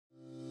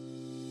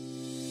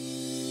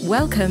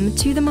Welcome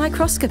to the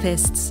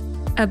Microscopists,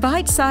 a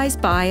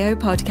bite-sized bio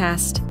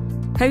podcast,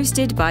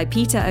 hosted by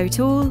Peter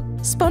O'Toole,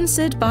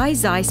 sponsored by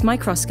Zeiss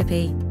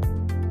Microscopy.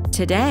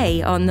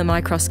 Today on the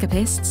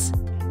Microscopists.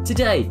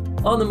 Today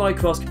on the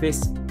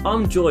Microscopists,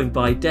 I'm joined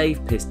by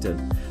Dave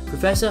Piston,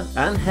 Professor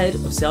and Head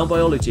of Cell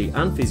Biology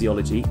and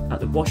Physiology at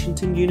the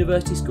Washington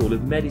University School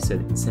of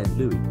Medicine in St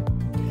Louis.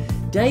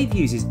 Dave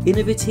uses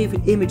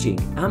innovative imaging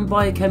and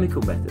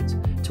biochemical methods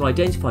to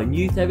identify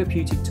new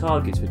therapeutic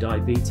targets for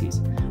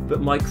diabetes, but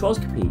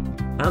microscopy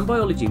and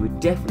biology were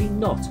definitely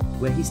not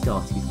where he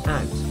started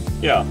out.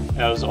 Yeah,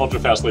 as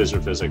ultra-fast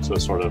laser physics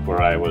was sort of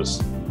where I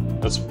was,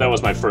 that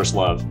was my first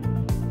love.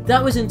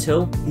 That was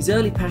until his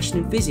early passion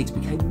in physics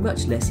became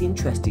much less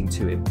interesting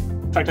to him.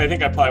 In fact, I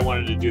think I probably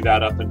wanted to do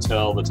that up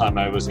until the time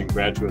I was in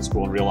graduate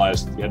school and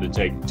realized you had to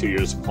take 2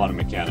 years of quantum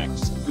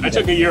mechanics. I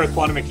took a year of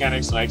quantum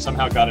mechanics and I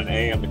somehow got an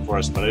A on the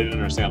course, but I didn't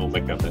understand a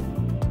lick of it.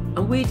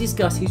 And we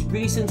discuss his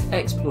recent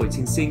exploits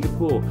in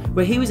Singapore,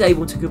 where he was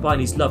able to combine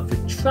his love for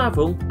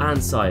travel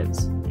and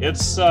science.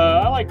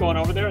 I like going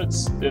over there.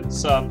 It's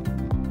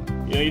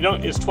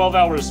 12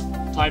 hours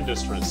time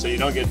difference, so you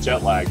don't get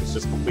jet lag. It's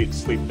just complete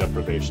sleep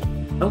deprivation.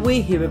 And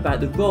we hear about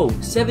the role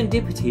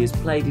serendipity has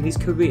played in his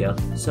career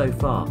so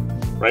far.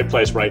 Right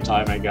place, right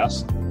time, I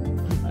guess.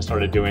 I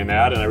started doing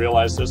that, and I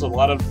realized there's a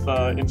lot of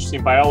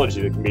interesting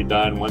biology that can be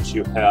done once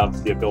you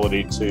have the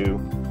ability to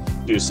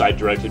do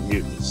site-directed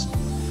mutants.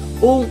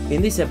 All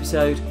in this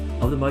episode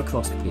of The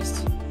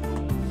Microscopists.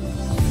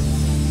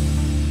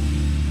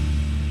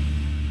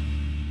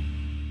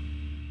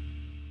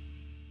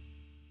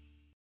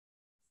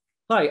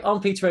 Hi, I'm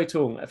Peter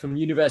O'Toole from the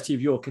University of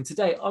York, and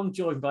today I'm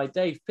joined by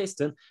Dave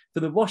Piston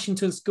from the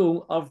Washington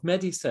School of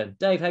Medicine.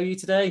 Dave, how are you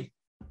today?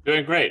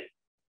 Doing great.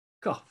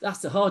 God, that's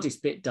the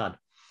hardest bit done.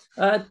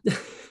 Dave,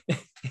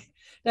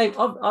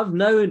 I've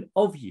known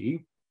of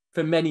you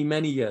for many,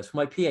 many years, from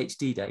my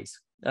PhD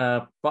days.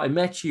 But I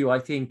met you, I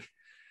think,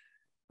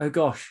 oh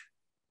gosh,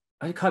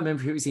 I can't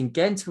remember if it was in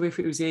Ghent or if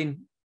it was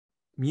in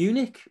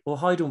Munich or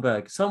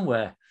Heidelberg,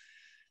 somewhere.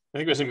 I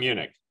think it was in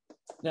Munich.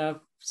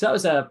 Now, so that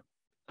was a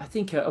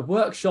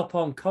workshop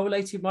on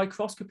correlated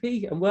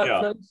microscopy and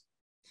workflows.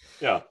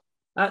 Yeah.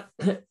 But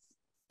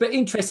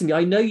interestingly,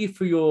 I know you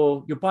for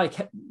your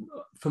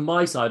from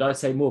my side, I'd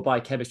say more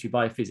biochemistry,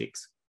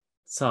 biophysics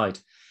side.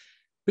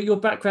 But your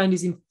background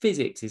is in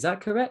physics, is that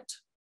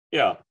correct?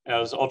 Yeah,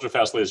 as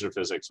ultra-fast laser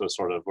physics was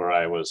sort of where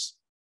I was.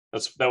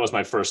 That was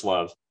my first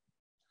love.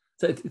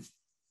 So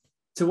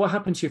what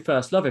happened to your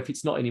first love if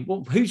it's not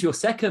anymore? Who's your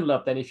second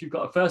love then if you've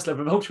got a first love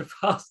of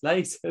ultra-fast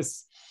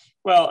lasers?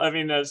 Well, I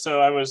mean, so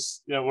I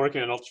was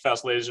working in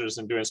ultra-fast lasers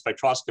and doing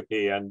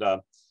spectroscopy. And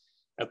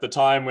at the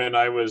time when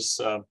I was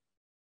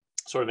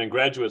sort of in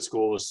graduate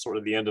school was sort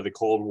of the end of the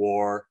Cold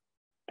War,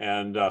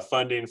 and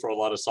funding for a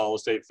lot of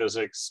solid-state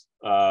physics,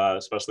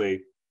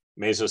 especially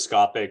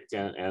mesoscopic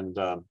and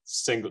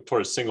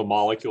towards single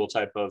molecule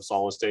type of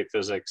solid-state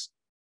physics,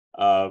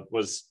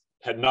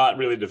 had not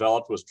really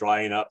developed, was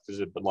drying up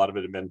because a lot of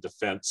it had been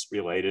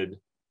defense-related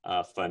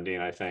funding,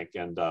 I think,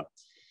 and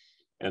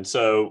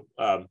so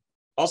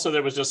also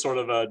there was just sort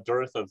of a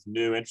dearth of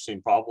new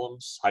interesting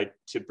problems. High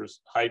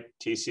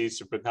TC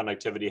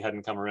superconductivity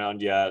hadn't come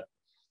around yet.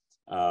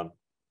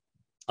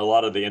 A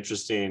lot of the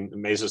interesting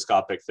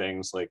mesoscopic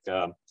things like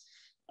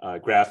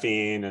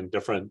graphene and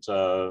different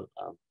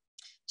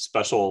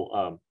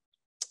special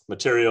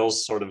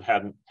materials sort of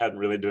hadn't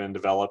really been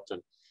developed.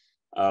 And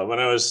when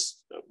I was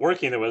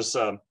working, I was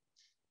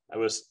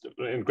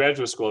in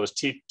graduate school. I was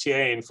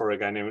TAing for a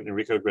guy named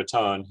Enrico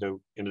Gratton, who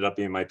ended up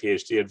being my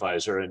PhD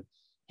advisor, and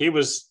he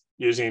was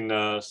using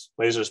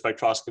laser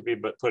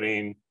spectroscopy, but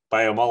putting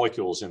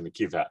biomolecules in the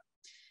cuvette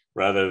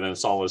rather than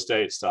solid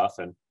state stuff.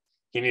 And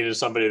he needed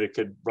somebody that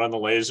could run the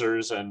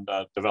lasers and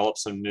develop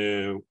some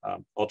new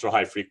ultra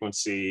high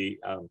frequency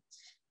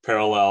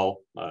parallel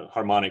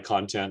harmonic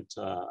content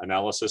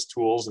analysis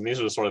tools. And these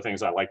are the sort of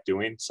things I like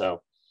doing.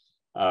 So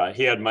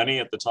he had money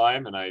at the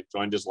time, and I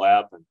joined his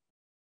lab,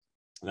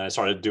 and I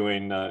started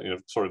doing,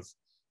 sort of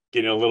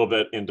getting a little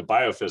bit into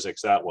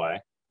biophysics that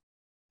way.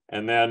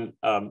 And then,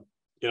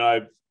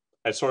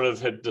 I sort of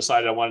had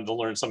decided I wanted to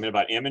learn something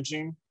about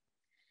imaging,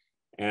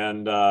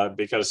 and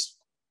because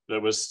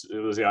it was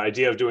the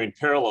idea of doing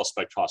parallel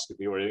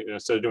spectroscopy, where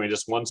instead of doing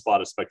just one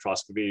spot of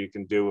spectroscopy, you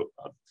can do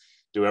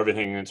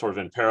everything in sort of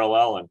in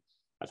parallel. And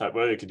I thought,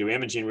 well, you could do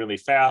imaging really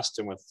fast,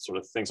 and with sort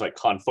of things like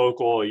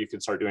confocal, you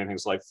could start doing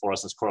things like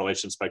fluorescence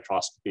correlation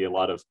spectroscopy, a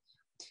lot of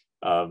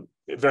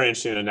very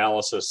interesting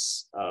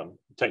analysis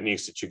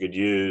techniques that you could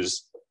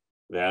use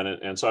then.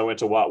 And so I went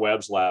to Watt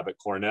Webb's lab at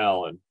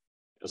Cornell, and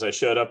as I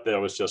showed up there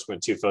was just when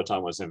two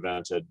photon was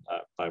invented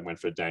by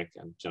Winfried Denk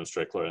and Jim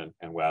Strickler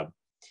and Webb.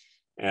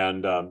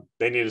 And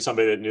they needed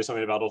somebody that knew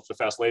something about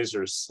ultra-fast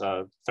lasers,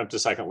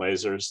 femtosecond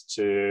lasers,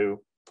 to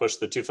push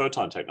the two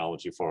photon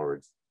technology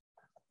forward.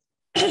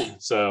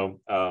 So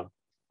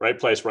right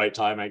place, right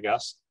time, I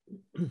guess.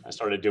 I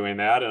started doing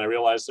that, and I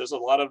realized there's a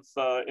lot of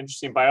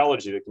interesting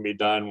biology that can be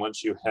done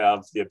once you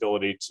have the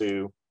ability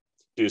to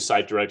do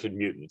site-directed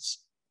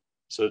mutants.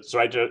 So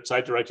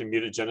site-directed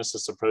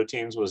mutagenesis of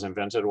proteins was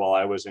invented while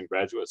I was in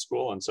graduate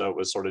school. And so it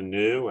was sort of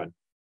new. And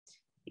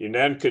you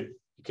then could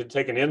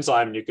take an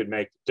enzyme and you could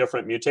make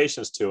different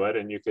mutations to it.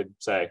 And you could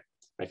say,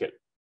 make it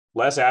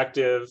less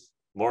active,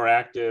 more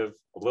active,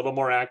 a little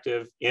more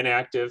active,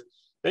 inactive.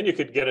 Then you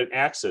could get an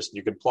axis and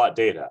you could plot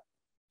data.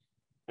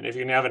 And if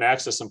you can have an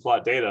axis and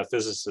plot data,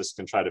 physicists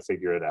can try to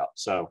figure it out.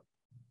 So,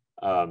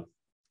 so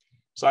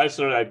I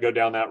thought I'd go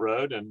down that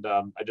road, and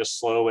I just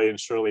slowly and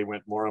surely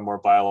went more and more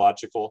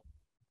biological,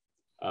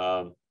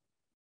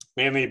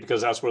 mainly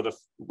because that's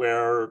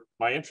where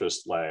my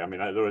interest lay. I mean,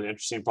 there were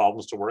interesting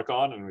problems to work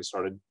on, and we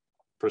started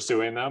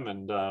pursuing them.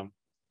 And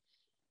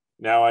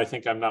now I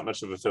think I'm not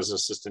much of a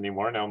physicist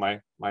anymore. Now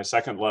my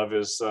second love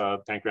is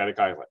pancreatic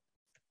islet.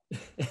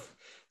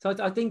 So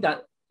I think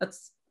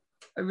that's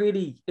a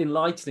really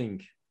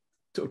enlightening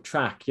sort of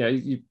track. You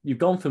know, you've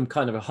gone from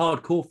kind of a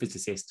hardcore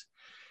physicist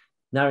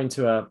now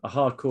into a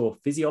hardcore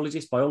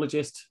physiologist,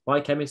 biologist,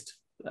 biochemist,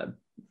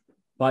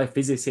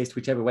 biophysicist,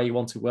 whichever way you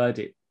want to word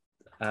it,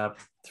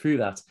 through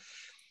that.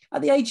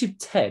 At the age of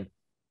 10,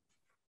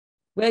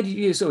 where did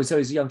you, so as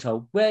a young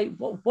child,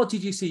 what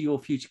did you see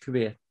your future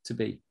career to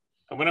be?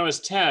 When I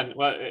was 10,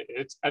 well,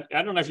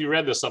 I don't know if you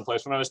read this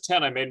someplace. When I was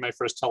 10, I made my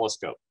first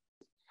telescope.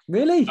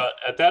 Really?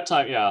 At that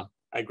time, yeah,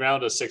 I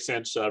ground a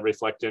 6-inch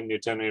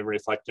Newtonian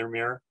reflector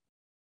mirror.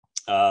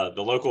 The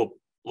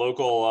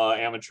local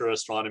amateur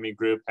astronomy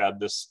group had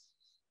this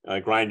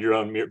grind your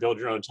own mirror, build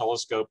your own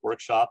telescope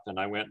workshop, and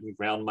I went and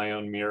ground my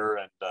own mirror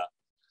and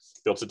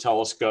built a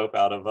telescope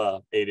out of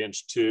a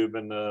 8-inch tube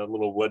and a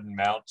little wooden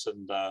mount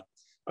and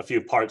a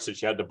few parts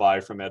that you had to buy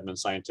from Edmund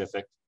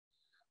Scientific,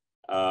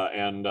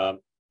 and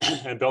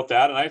built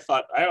that. And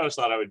I always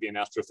thought I would be an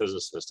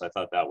astrophysicist. I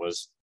thought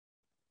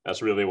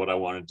that's really what I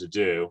wanted to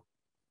do.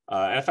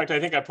 In fact, I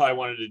think I probably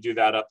wanted to do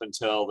that up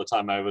until the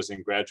time I was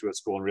in graduate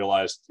school and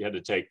realized you had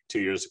to take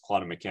 2 years of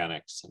quantum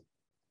mechanics.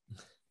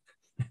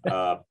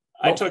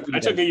 I took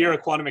a year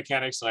of quantum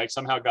mechanics and I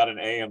somehow got an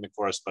A in the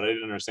course, but I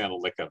didn't understand a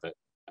lick of it.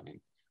 I mean,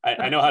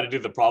 I know how to do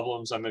the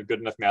problems. I'm a good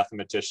enough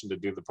mathematician to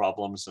do the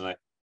problems, and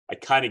I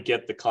kind of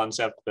get the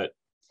concept, but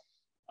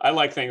I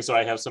like things where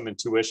I have some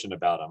intuition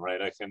about them,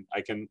 right? I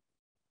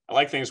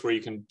like things where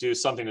you can do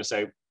something to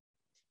say,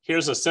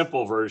 here's a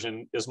simple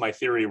version, is my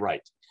theory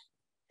right?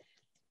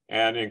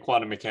 And in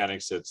quantum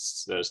mechanics,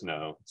 there's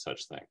no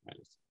such thing.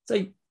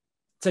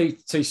 So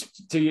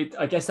you,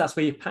 I guess that's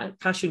where your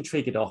passion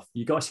triggered off.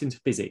 You got into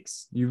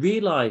physics. You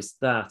realized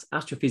that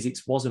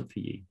astrophysics wasn't for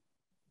you.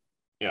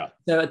 Yeah.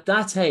 So at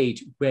that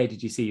age, where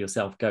did you see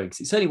yourself going?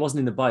 Because it certainly wasn't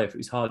in the bio. If it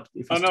was hard.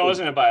 No, it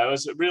wasn't in bio. It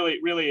was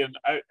really, and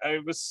I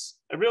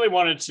really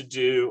wanted to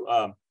do.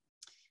 I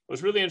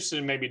was really interested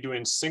in maybe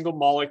doing single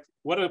molecule.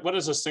 What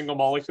does a single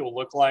molecule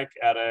look like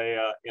at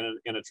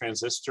in a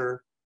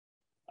transistor?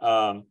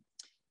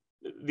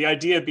 The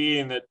idea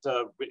being that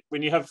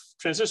when you have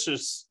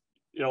transistors,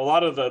 you know, a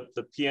lot of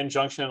the p-n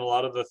junction, a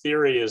lot of the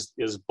theory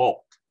is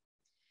bulk,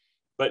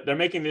 but they're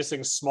making these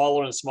things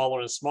smaller and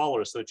smaller and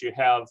smaller so that you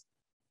have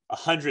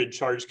 100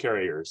 charge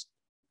carriers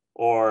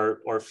or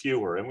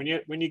fewer. And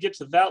when you get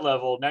to that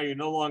level, now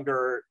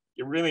you're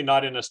really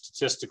not in a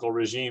statistical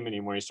regime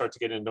anymore. You start to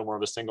get into more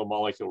of a single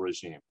molecule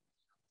regime.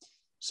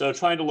 So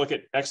trying to look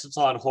at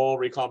exciton hole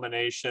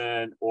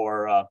recombination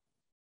or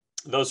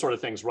those sort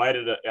of things right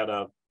at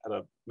a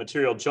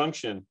material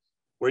junction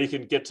where you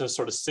can get to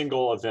sort of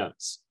single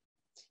events.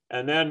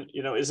 And then,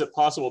 you know, is it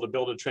possible to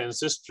build a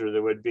transistor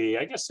that would be,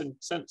 I guess in a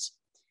sense,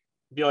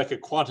 be like a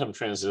quantum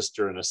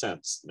transistor in a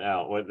sense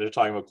now, when they're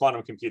talking about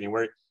quantum computing,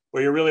 where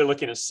you're really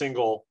looking at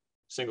single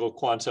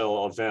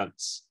quantum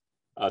events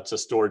to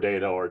store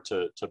data or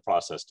to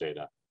process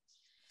data.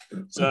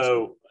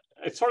 So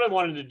I sort of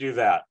wanted to do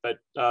that, but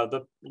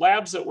the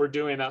labs that were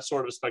doing that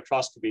sort of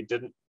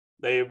spectroscopy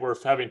they were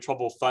having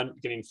trouble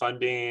getting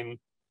funding.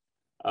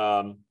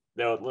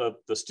 The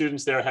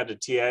students there had to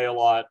TA a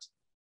lot.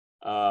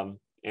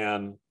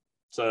 And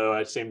so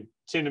it seemed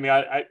to me,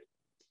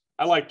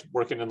 I liked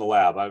working in the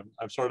lab.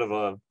 I'm sort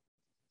of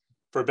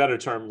for a better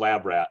term,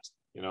 lab rat.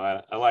 You know,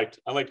 I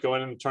liked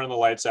going and turning the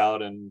lights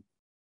out and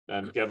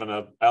giving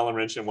a Allen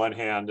wrench in one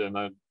hand and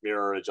a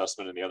mirror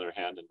adjustment in the other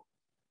hand and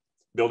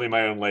building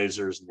my own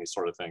lasers and these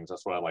sort of things.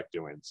 That's what I like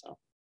doing. So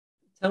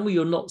tell me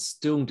you're not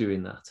still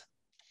doing that.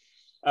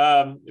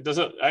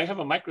 I have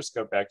a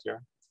microscope back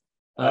here.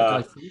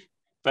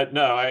 But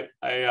no,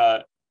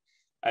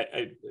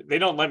 they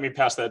don't let me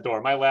pass that door.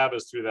 My lab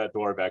is through that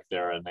door back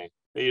there, and they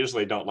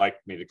usually don't like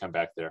me to come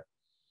back there.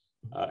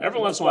 Every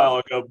once in a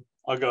while,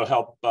 I'll go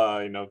help,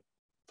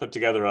 put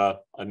together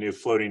a new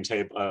floating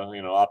table,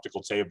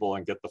 optical table,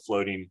 and get the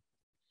floating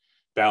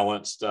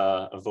balanced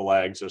of the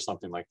legs or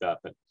something like that.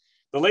 But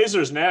the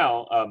lasers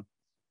now,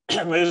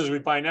 lasers we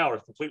buy now are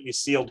completely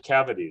sealed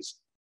cavities,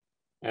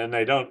 and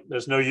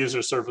there's no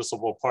user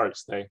serviceable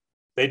parts.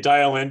 They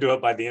dial into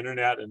it by the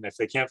internet, and if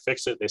they can't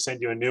fix it, they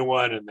send you a new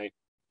one, and they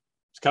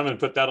come and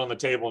put that on the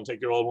table and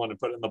take your old one and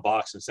put it in the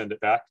box and send it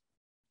back.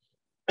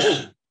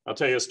 I'll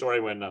tell you a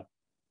story when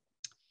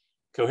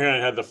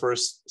Coherent had the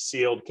first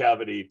sealed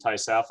cavity Ti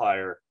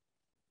sapphire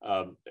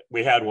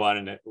we had one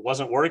and it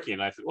wasn't working.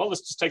 I thought, well,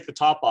 let's just take the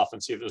top off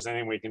and see if there's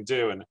anything we can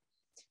do. And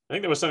I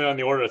think there was something on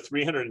the order of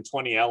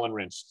 320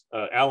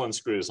 Allen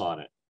screws on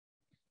it.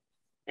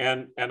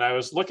 And I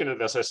was looking at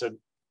this, I said,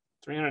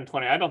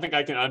 320, I don't think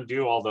I can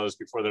undo all those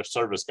before their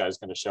service guy is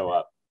going to show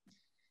up.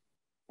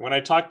 When I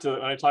talked to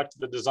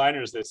the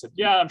designers, they said,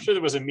 yeah, I'm sure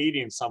there was a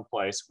meeting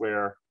someplace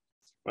where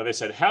they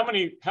said, how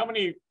many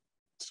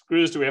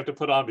screws do we have to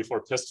put on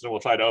before Piston will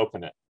try to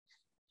open it?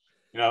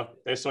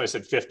 So I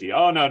said 50.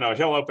 Oh, no,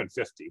 he'll open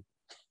 50.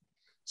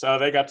 So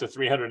they got to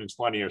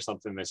 320 or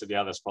something. They said,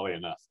 yeah, that's probably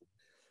enough.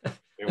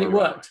 It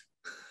worked.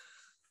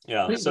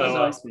 Yeah.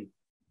 So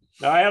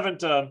no, I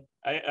haven't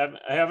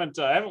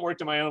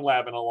worked in my own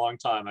lab in a long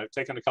time. I've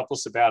taken a couple of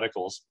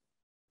sabbaticals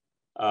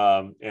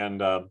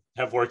and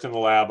have worked in the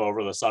lab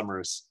over the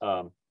summers.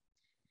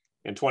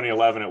 In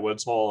 2011 at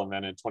Woods Hole, and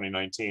then in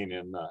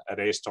 2019 at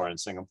A-Star in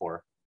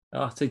Singapore.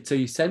 Oh, so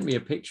you sent me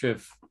a picture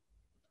of.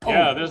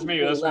 Yeah, there's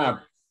me.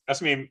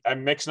 That's me.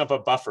 I'm mixing up a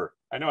buffer.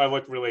 I know I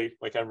look really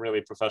like I'm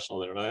really professional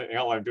there, but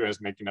all I'm doing is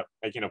making up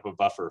a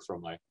buffer from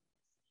my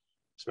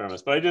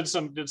experiments. But I did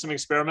some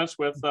experiments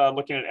with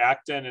looking at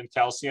actin and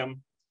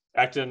calcium,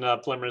 actin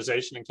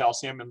polymerization and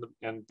calcium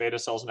in beta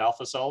cells and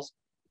alpha cells.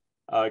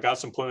 Got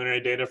some preliminary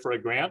data for a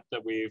grant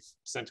that we've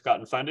since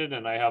gotten funded,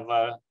 and I have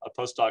a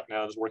postdoc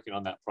now that's working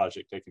on that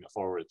project, taking it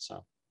forward.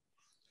 So,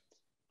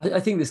 I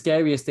think the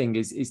scariest thing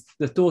is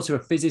the thought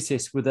of a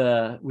physicist with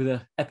a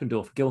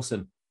Eppendorf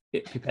Gilson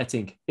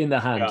pipetting in their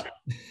hand.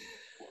 Yeah.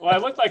 Well, I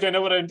look like I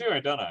know what I'm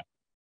doing, don't I?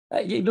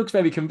 It looks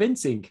very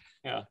convincing.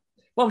 Yeah.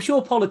 Well, I'm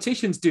sure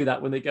politicians do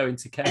that when they go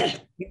into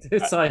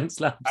science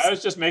labs. I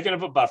was just making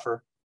up a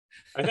buffer.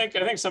 I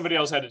think somebody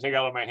else had to take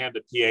out of my hand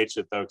to pH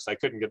it though, because I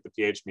couldn't get the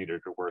pH meter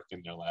to work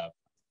in their lab.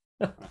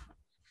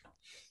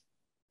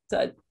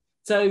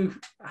 So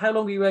how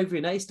long were you over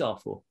in A-Star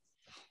for?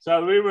 So I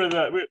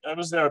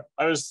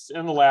was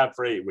in the lab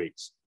for 8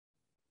 weeks.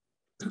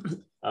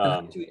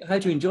 How do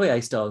you enjoy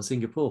A-Star in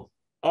Singapore?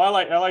 Oh,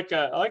 I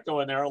like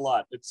going there a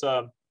lot. It's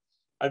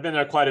I've been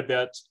there quite a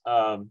bit.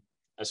 I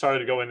started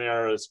to go in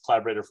there as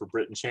collaborator for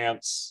Brit and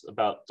Chance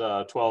about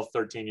 12,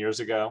 13 years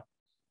ago.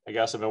 I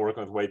guess I've been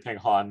working with Wei Peng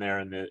Han there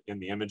in the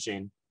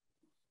imaging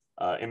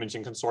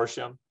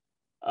consortium.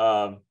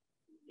 I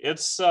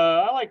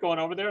like going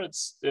over there.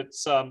 It's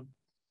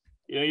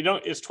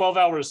 12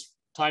 hours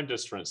time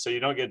difference, so you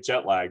don't get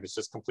jet lag. It's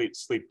just complete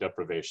sleep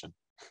deprivation.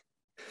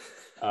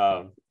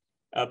 But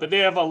they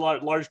have a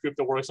large group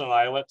that works on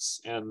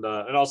islets and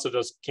also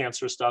does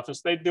cancer stuff. And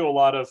so they do a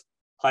lot of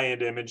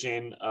high-end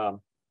imaging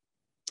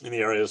in the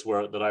areas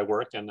that I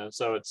work, and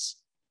so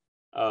it's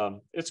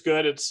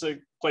good. It's a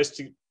place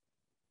to.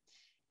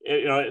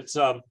 It's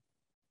a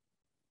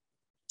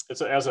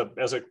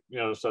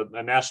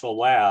national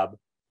lab.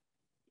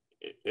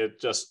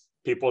 It just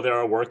people there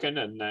are working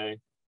and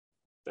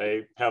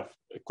they have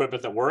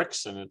equipment that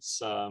works, and it's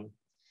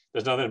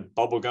there's nothing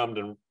bubble gummed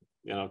and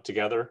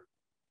together.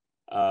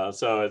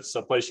 So it's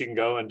a place you can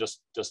go and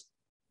just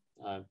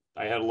I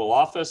had a little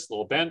office, a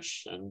little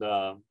bench, and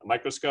a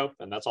microscope,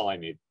 and that's all I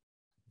need.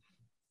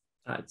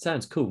 It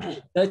sounds cool.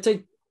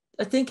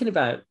 Thinking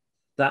about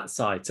that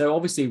side. So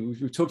obviously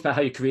we've talked about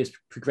how your career's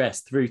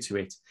progressed through to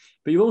it,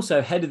 but you're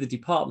also head of the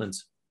department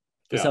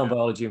for cell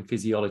biology and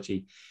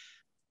physiology,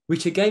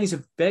 which again is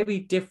a very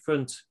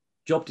different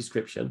job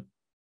description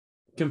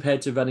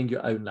compared to running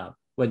your own lab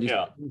when you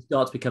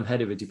start to become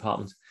head of a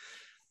department.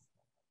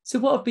 So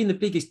what have been the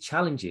biggest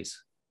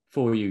challenges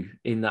for you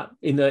in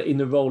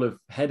the role of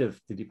head of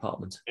the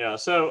department? Yeah,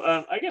 so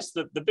I guess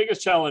the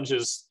biggest challenge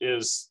is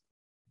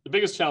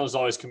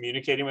always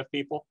communicating with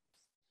people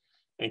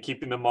and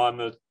keeping them on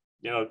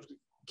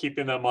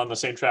the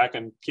same track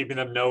and keeping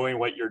them knowing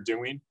what you're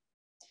doing.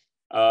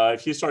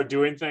 If you start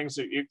doing things,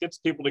 it gets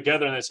people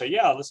together and they say,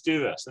 yeah, let's do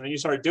this. And then you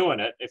start doing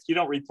it. If you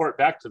don't report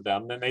back to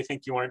them, then they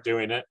think you aren't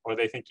doing it, or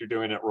they think you're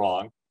doing it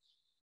wrong,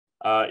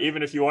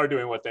 even if you are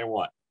doing what they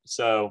want.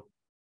 So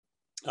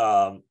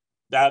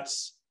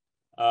that's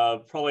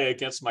probably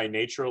against my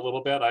nature a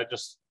little bit.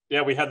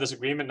 We had this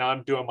agreement. Now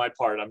I'm doing my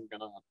part.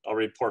 I'll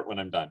report when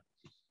I'm done.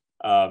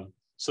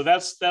 So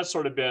that's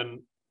sort of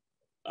been,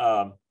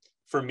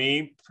 for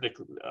me,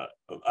 particularly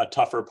a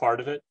tougher part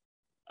of it.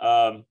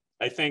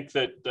 I think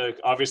that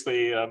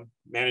obviously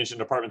managing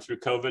the department through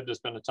COVID has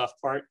been a tough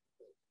part.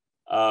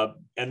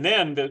 And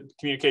then the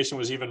communication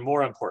was even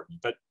more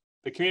important, but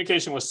the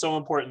communication was so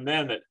important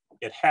then that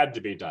it had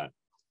to be done.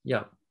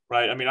 Yeah.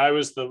 Right. I mean, I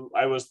was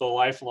the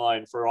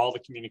lifeline for all the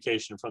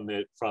communication from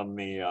the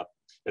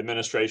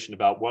administration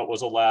about what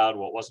was allowed,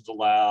 what wasn't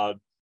allowed,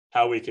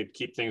 how we could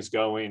keep things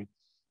going.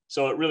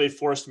 So it really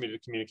forced me to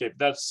communicate.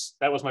 That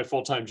was my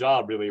full-time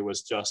job, really,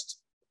 was just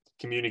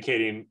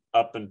communicating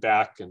up and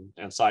back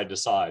and side to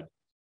side,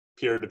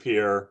 peer to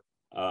peer,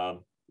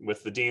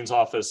 with the dean's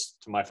office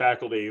to my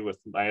faculty, with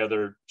my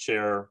other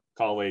chair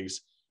colleagues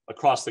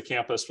across the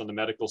campus, from the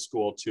medical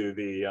school to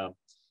the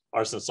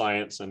arts and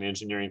science and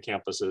engineering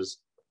campuses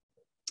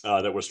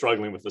that were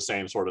struggling with the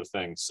same sort of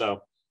things. So,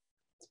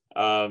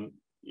 I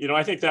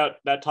think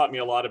that taught me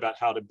a lot about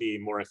how to be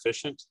more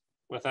efficient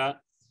with that.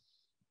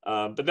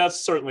 But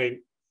that's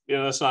certainly,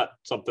 that's not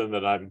something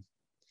that I'm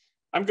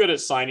good at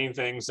signing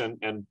things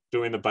and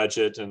doing the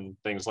budget and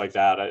things like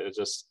that.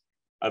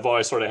 I've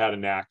always sort of had a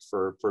knack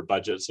for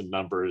budgets and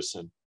numbers.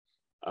 And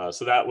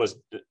so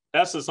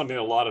that's just something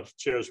a lot of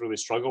chairs really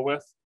struggle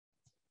with.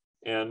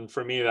 And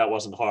for me, that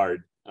wasn't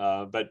hard.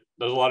 But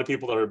there's a lot of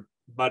people that are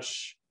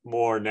much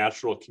more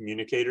natural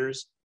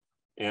communicators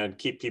and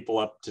keep people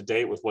up to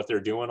date with what they're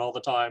doing all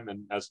the time.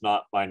 And that's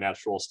not my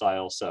natural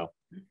style. So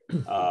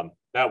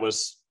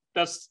that's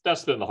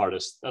been the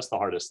hardest. That's the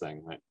hardest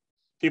thing. Right?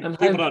 People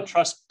don't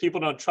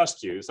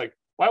trust you. It's like,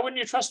 why wouldn't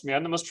you trust me?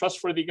 I'm the most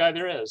trustworthy guy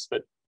there is.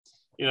 But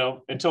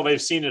until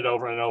they've seen it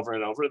over and over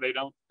and over, they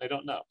don't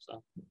know.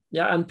 So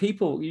yeah, and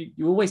people,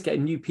 you always get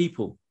new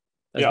people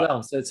as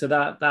well. So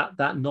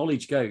that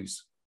knowledge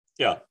goes.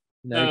 Yeah,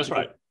 that's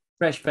right.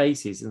 Fresh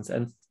faces,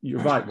 and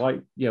you're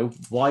right.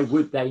 Why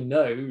would they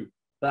know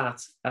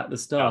that at the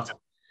start? Yeah.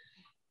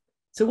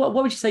 So what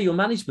would you say your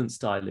management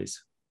style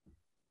is?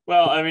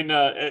 Well, I mean,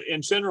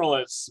 in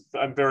general,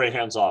 I'm very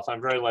hands-off.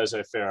 I'm very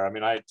laissez-faire. I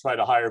mean, I try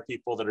to hire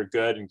people that are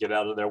good and get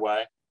out of their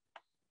way.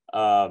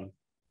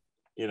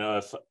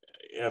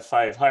 If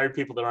I've hired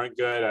people that aren't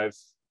good, I've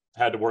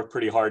had to work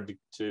pretty hard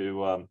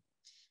to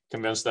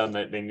convince them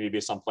that they need to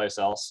be someplace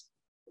else.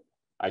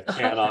 I'm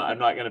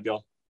not going to be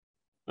able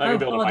to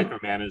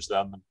micromanage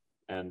them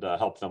and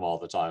help them all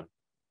the time.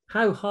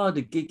 How hard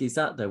a gig is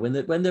that though? When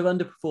they're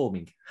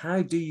underperforming,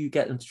 how do you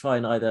get them to try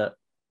and either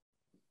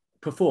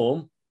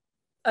perform?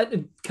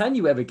 And can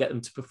you ever get them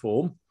to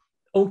perform?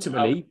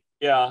 Ultimately,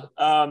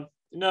 no.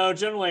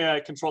 Generally, I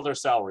control their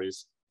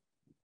salaries,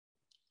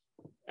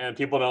 and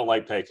people don't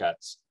like pay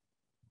cuts.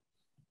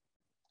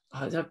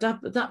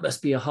 That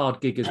must be a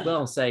hard gig as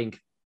well. Saying,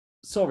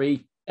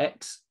 "Sorry,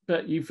 X,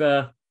 but you've."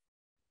 Well,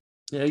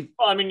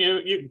 I mean,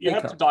 you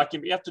have to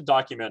document. You have to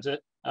document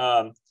it,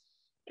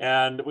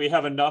 and we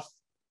have enough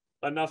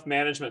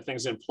management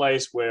things in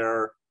place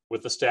where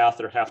with the staff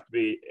there have to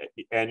be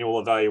annual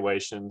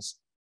evaluations.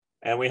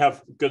 And we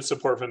have good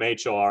support from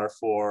HR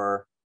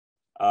for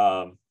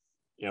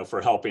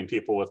helping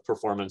people with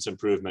performance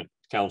improvement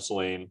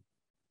counseling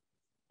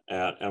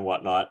and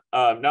whatnot.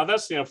 Now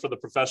that's for the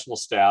professional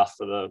staff,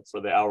 for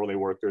the hourly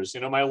workers.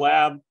 My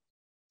lab.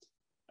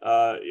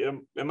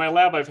 In my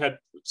lab, I've had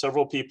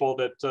several people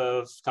that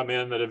have come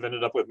in that have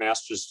ended up with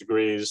master's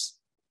degrees.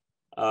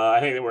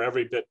 I think they were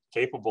every bit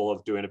capable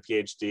of doing a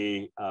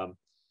PhD.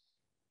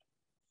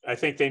 I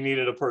think they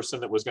needed a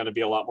person that was going to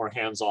be a lot more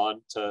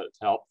hands-on to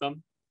help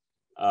them.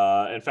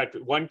 In fact,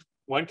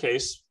 one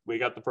case, we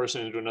got the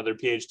person into another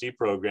PhD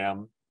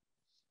program.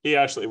 He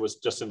actually was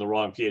just in the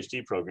wrong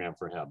PhD program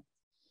for him.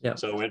 Yeah.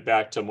 So went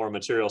back to more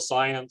material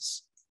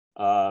science,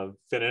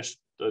 finished,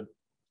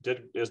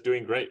 is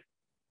doing great.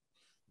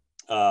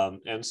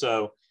 And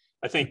so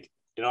I think,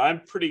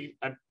 I'm pretty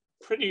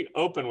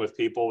open with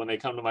people when they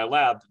come to my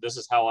lab. This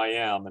is how I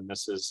am. And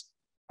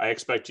I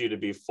expect you to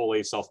be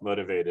fully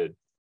self-motivated.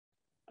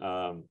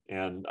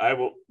 And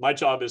my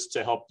job is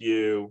to help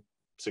you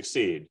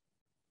succeed.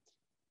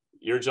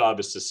 Your job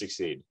is to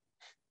succeed,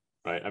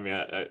 right? I mean,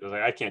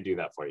 I can't do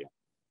that for you.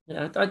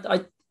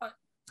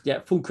 Yeah,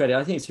 full credit.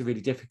 I think it's a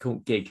really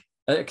difficult gig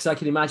because I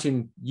can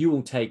imagine you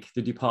will take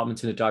the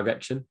department in a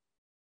direction,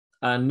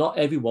 and not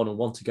everyone will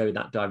want to go in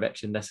that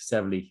direction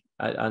necessarily.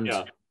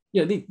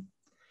 We're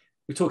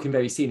talking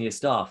very senior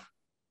staff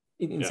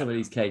in some of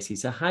these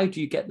cases. So how do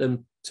you get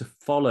them to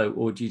follow,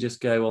 or do you just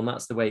go, well,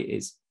 that's the way it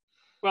is?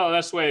 Well,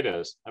 that's the way it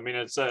is. I mean,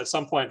 it's at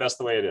some point that's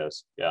the way it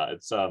is. Yeah,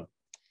 it's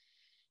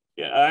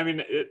I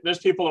mean, there's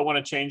people that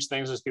want to change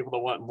things. There's people that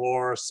want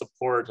more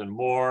support and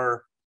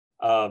more.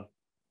 They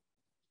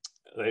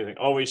think,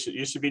 oh,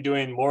 you should be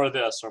doing more of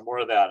this or more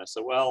of that. I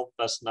said, well,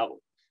 that's not.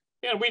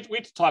 Yeah,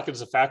 we talk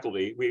as a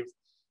faculty. We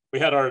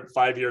had our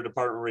 5-year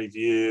department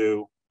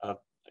review.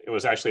 It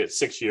was actually at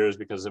 6 years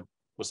because it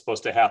was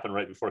supposed to happen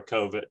right before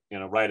COVID.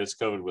 Right as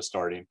COVID was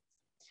starting,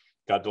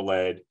 got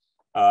delayed,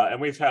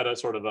 and we've had a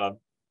sort of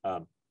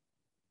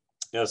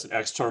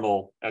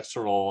external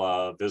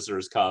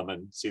visitors come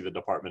and see the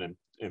department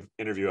and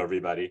interview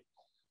everybody.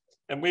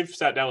 And we've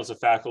sat down as a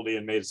faculty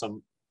and made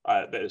some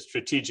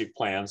strategic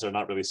plans. They're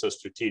not really so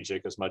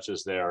strategic as much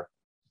as they're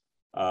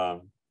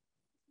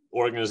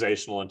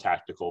organizational and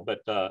tactical, but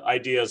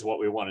ideas what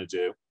we want to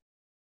do.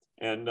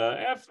 And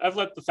I've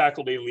let the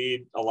faculty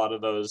lead a lot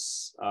of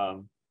those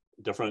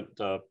different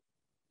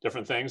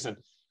things, and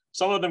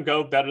some of them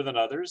go better than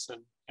others.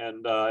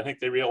 And I think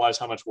they realize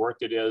how much work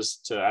it is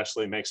to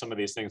actually make some of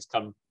these things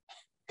come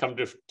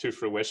to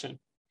fruition.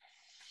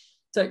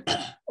 So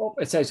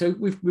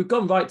we've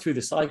gone right through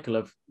the cycle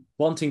of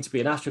wanting to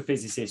be an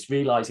astrophysicist,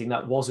 realizing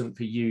that wasn't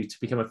for you, to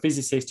become a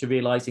physicist, to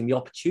realizing the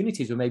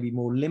opportunities were maybe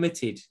more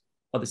limited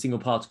by the single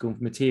particle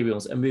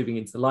materials, and moving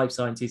into the life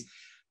sciences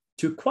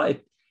to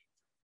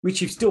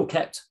which you've still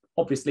kept,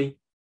 obviously,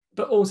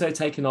 but also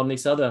taken on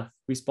this other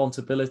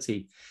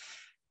responsibility.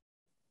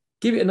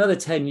 Give it another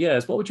 10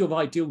 years. What would your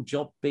ideal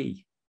job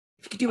be?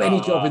 If you could do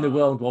any job in the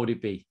world, what would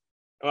it be?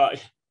 Well,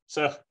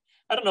 so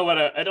I don't know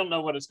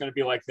what it's going to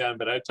be like then,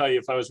 but I tell you,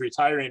 if I was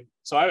retiring,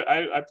 so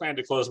I plan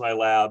to close my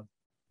lab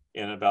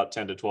in about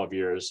 10 to 12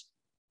 years.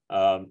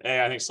 I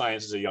think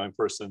science is a young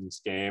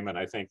person's game, and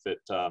I think that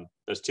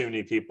there's too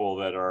many people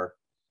that are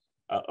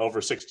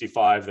over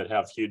 65 that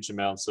have huge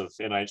amounts of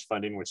NIH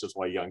funding, which is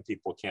why young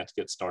people can't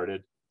get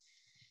started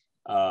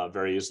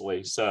very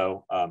easily.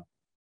 So, I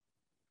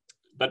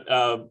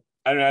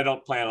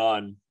don't plan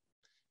on,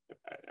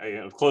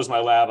 I close my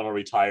lab and I'll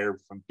retire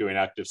from doing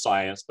active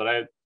science, but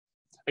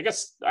I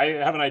guess I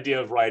have an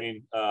idea of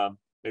writing,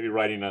 maybe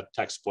writing a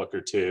textbook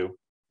or two,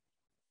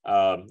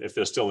 if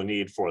there's still a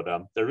need for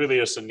them. There really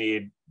is a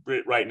need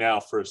right now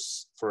for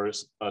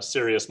a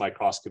serious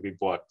microscopy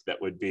book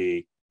that would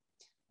be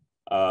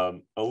a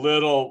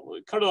little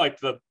kind of like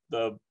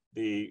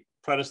the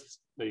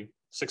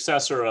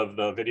successor of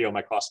the video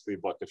microscopy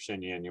book of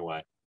Shin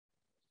Yue.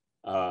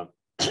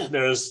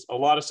 There's a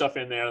lot of stuff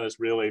in there that's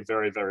really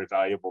very, very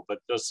valuable, but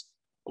there's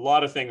a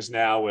lot of things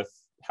now with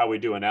how we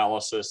do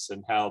analysis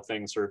and how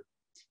things are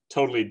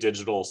totally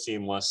digital,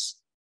 seamless,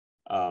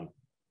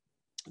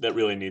 that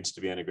really needs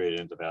to be integrated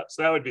into that.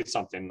 So that would be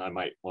something I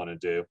might want to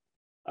do.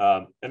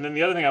 And then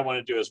the other thing I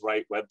want to do is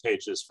write web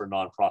pages for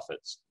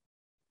nonprofits,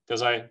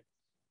 because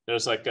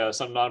there's like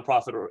some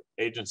nonprofit or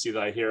agency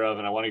that I hear of,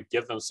 and I want to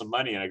give them some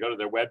money, and I go to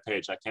their web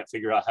page, I can't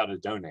figure out how to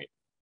donate.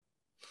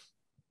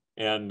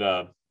 And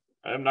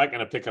I'm not going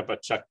to pick up a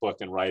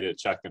checkbook and write a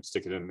check and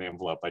stick it in the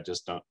envelope. I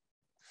just don't.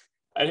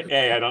 I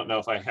don't know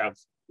if I have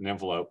an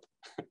envelope.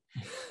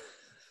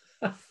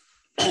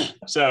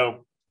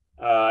 So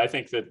I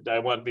think that I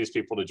want these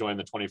people to join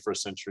the 21st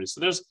century.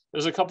 So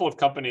there's a couple of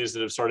companies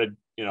that have started,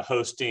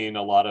 hosting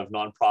a lot of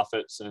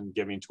nonprofits and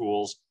giving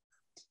tools,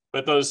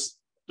 but those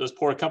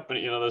poor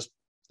companies,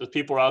 those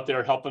people are out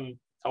there helping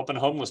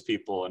homeless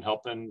people and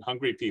helping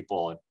hungry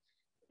people, and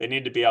they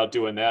need to be out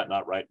doing that,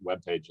 not writing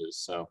web pages.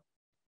 So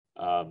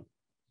I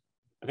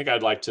think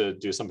I'd like to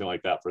do something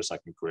like that for a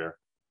second career.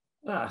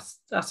 That's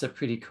a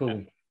pretty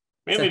cool.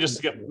 Mainly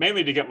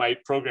to get my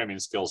programming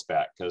skills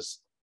back, because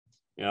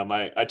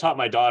I taught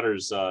my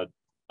daughters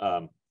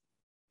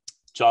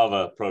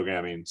Java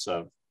programming,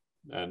 so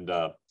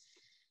I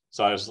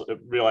was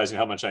realizing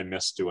how much I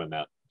missed doing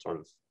that sort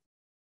of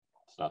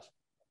stuff.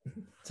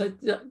 So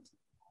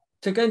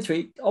to go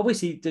through,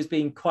 obviously there's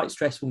been quite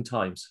stressful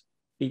times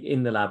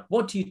in the lab.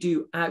 What do you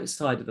do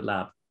outside of the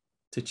lab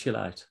to chill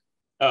out?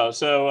 I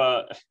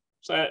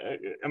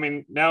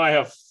mean, now I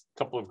have a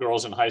couple of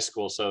girls in high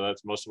school, so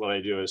that's most of what I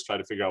do is try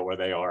to figure out where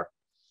they are,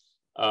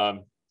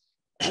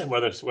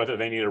 whether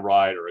they need a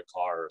ride or a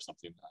car or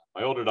something.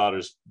 My older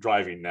daughter's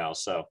driving now,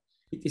 so.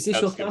 Is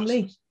this your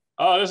family?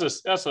 Oh,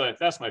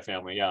 that's my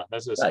family. Yeah,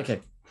 that's just, okay.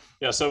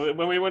 Yeah, so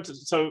when we went to,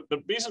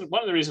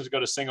 one of the reasons to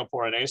go to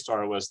Singapore and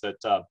A-Star was that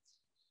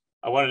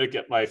I wanted to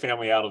get my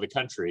family out of the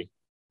country,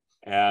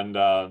 and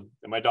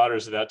my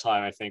daughters at that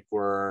time I think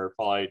were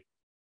probably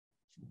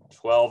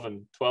 12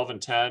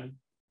 and 10,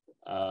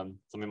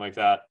 something like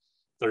that,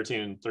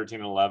 13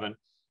 and 11.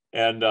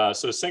 And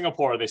so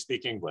Singapore, they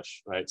speak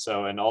English, right?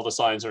 So, and all the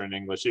signs are in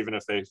English, even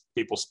if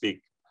people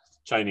speak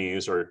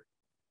Chinese or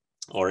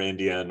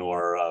Indian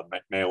or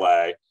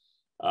Malay,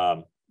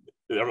 all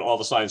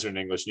the signs are in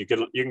English. You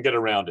can get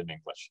around in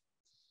English.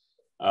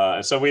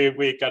 And so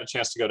we got a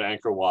chance to go to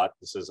Angkor Wat.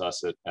 This is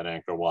us at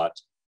Angkor Wat,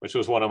 which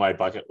was one of my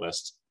bucket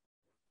list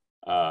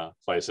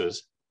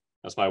places.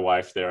 That's my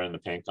wife there in the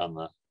pink on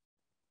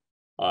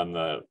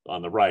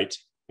the right,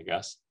 I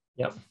guess.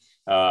 Yep.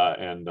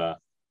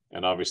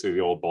 And obviously the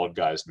old bald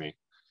guy's me.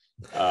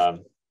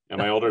 And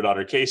my older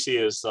daughter Casey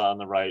is on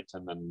the right,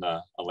 and then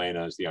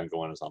Elena is the younger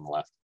one, is on the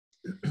left.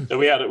 So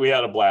we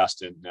had a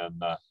blast at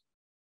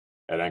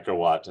Angkor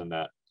Wat, and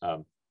that.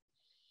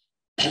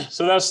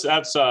 So that's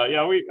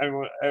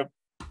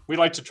we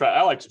like to try.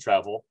 I like to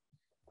travel.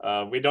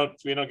 We don't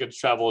get to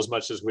travel as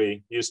much as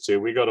we used to.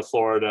 We go to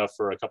Florida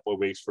for a couple of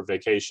weeks for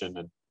vacation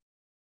and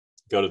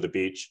go to the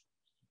beach.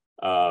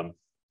 And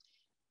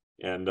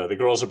the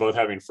girls are both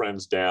having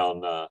friends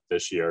down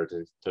this year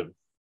to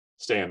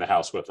stay in the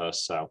house with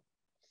us. So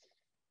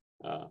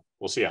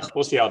we'll see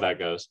how that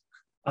goes.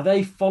 Are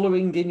they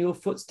following in your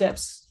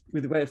footsteps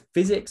with the way of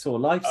physics or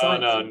life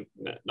science?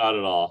 No, not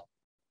at all.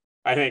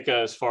 I think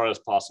as far as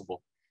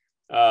possible.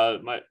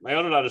 My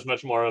older daughter is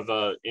much more of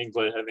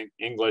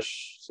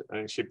English. I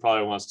think she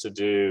probably wants to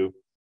do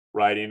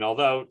writing,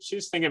 although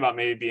she's thinking about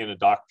maybe being a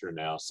doctor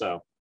now.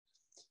 So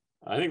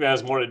I think that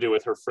has more to do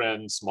with her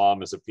friend's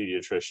mom as a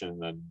pediatrician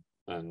than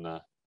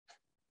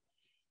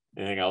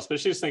anything else. But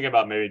she's thinking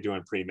about maybe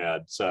doing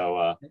pre-med.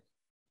 So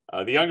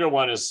the younger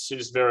one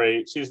she's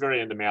very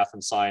into math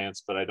and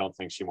science, but I don't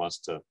think she wants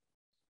to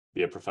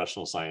be a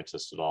professional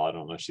scientist at all. I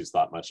don't know if she's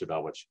thought much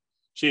about what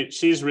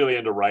she's really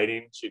into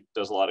writing. She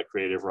does a lot of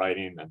creative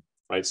writing and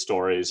writes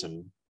stories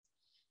and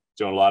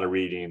doing a lot of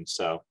reading.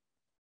 So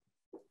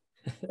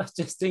I was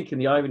just thinking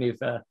the irony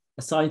of a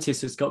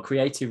scientist who's got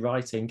creative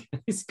writing.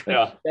 It's quite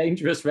a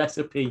dangerous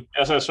recipe.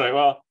 Yes, that's right.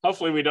 Well,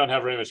 hopefully we don't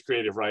have very much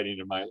creative writing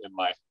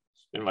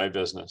in my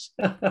business.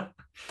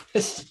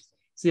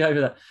 See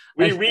over that.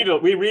 We read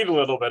a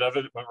little bit of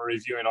it when we're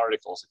reviewing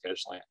articles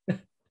occasionally.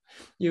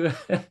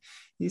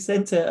 You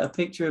sent a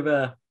picture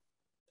of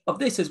of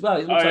this as well.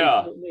 It Oh looks like yeah,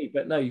 you caught me,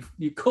 but no,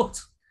 you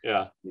caught.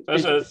 yeah.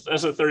 That's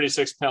a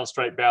 36-pound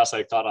striped bass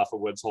I caught off of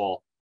Woods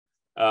Hole.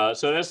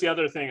 So that's the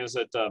other thing is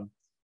that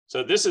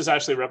so this is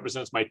actually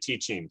represents my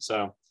teaching.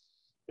 So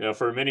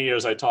for many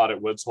years I taught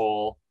at Woods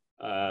Hole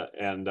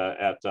and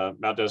at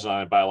Mount Desert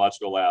Island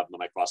Biological Lab, the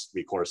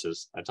microscopy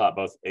courses. I taught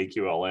both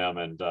AQLM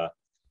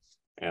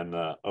and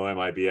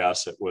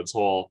OMIBS at Woods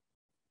Hole,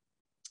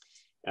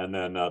 and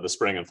then the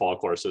spring and fall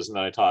courses. And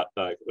then I taught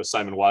with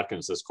Simon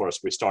Watkins this course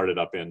we started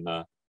up in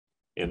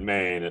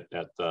Maine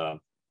at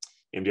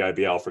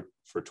MDIBL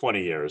for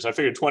 20 years. I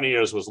figured 20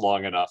 years was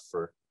long enough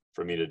for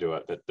me to do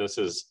it. But this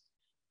is,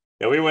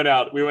 we went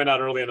out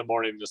early in the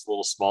morning in this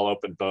little small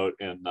open boat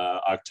in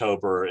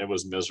October. It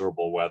was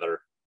miserable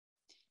weather.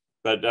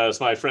 But as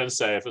my friends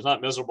say, if it's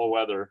not miserable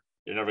weather,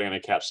 you're never going to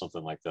catch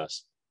something like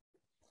this.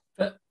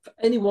 For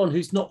anyone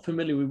who's not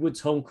familiar with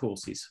Woods Hole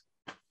courses,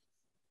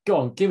 go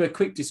on, give a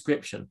quick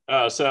description.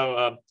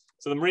 So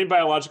the Marine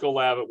Biological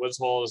Lab at Woods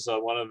Hole is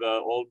one of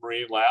the old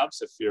marine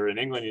labs. If you're in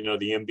England, you know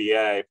the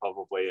MBA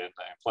probably in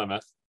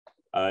Plymouth.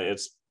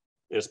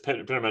 It's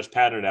pretty much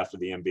patterned after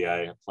the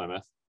MBA in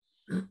Plymouth.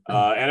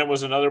 And it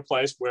was another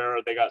place where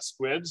they got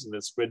squids, and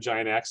the squid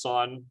giant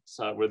axons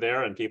were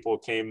there, and people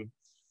came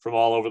from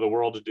all over the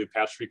world to do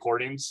patch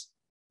recordings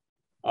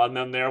on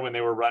them there when they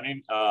were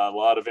running. A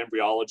lot of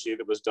embryology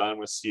that was done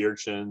with sea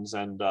urchins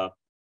and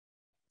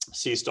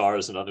sea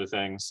stars and other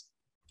things.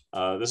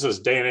 This is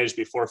day and age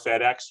before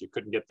FedEx. You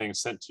couldn't get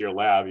things sent to your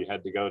lab. You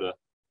had to go to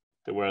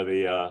where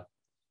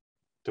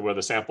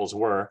the samples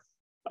were.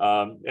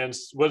 And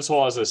Woods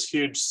Hole has this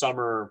huge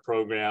summer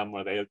program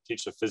where they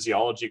teach a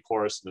physiology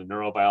course and a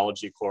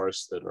neurobiology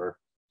course that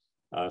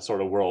are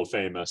sort of world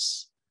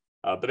famous.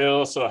 But they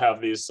also have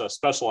these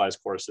specialized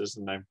courses,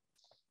 and they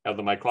have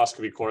the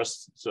microscopy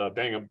course. So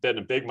been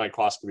a big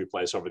microscopy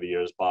place over the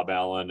years. Bob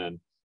Allen and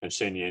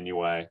Shinya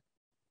Inoue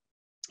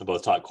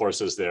both taught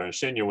courses there, and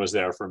Shinya was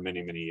there for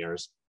many, many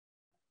years,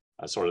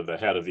 sort of the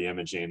head of the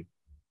imaging.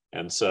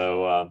 And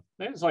so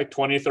it's like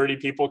 20, 30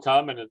 people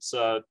come, and it's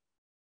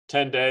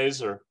 10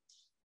 days or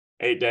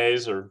 8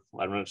 days, or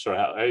I'm not sure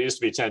how. It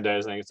used to be 10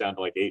 days. I think it's down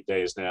to like 8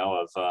 days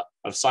now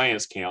of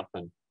science camp.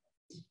 And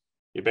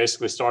you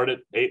basically start at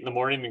 8 in the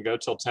morning and go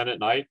till 10 at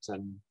night,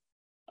 and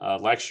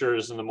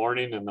lectures in the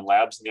morning, and then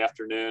labs in the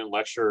afternoon,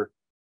 lectures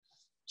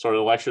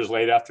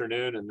late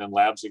afternoon, and then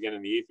labs again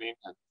in the evening.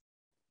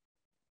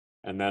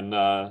 And then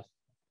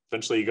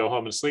eventually you go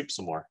home and sleep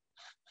some more.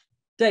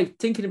 Dave,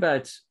 thinking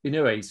about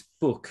Inoue's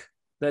book,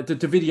 the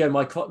video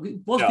microscopy,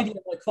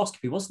 video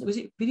microscopy, wasn't it? Was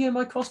it video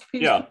microscopy?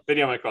 Yeah,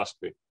 video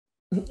microscopy.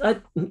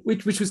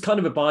 Which was kind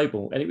of a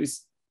Bible, and it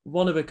was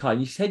one of a kind.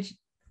 You said,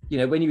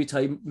 when you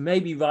were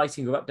maybe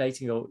writing or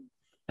updating or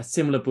a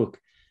similar book,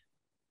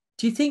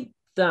 do you think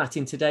that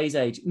in today's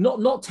age,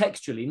 not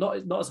textually, not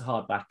as a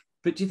hardback,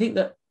 but do you think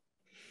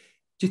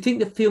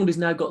the field has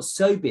now got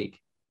so big?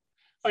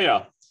 Oh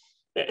yeah,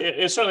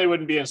 it certainly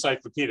wouldn't be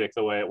encyclopedic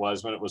the way it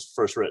was when it was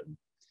first written.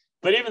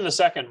 But even the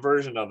second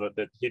version of it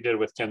that he did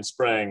with Ken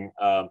Spring,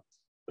 the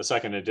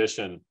second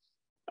edition,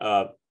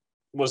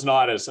 was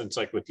not as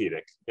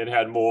encyclopedic. It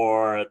had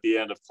more at the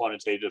end of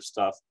quantitative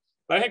stuff.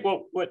 But I think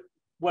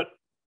what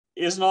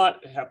is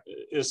not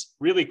is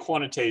really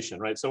quantitation,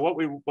 right? So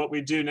what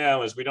we do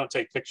now is we don't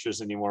take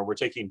pictures anymore. We're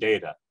taking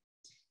data.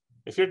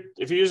 If you're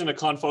using a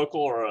confocal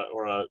or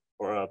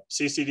a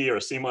CCD or a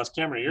CMOS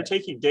camera, you're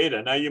taking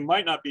data. Now you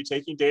might not be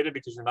taking data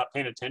because you're not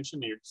paying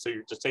attention. So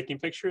you're just taking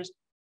pictures,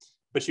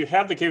 but you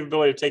have the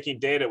capability of taking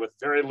data with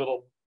very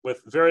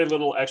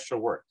little extra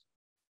work.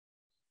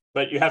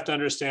 But you have to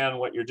understand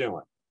what you're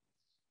doing,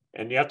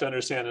 and you have to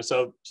understand. And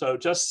so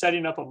just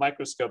setting up a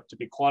microscope to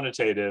be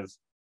quantitative,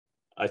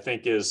 I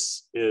think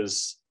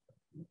is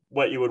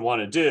what you would want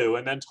to do,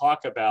 and then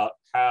talk about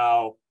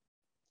how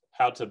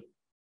to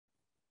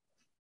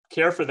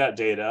care for that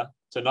data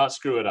to not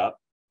screw it up.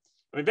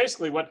 I mean,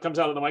 basically what comes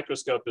out of the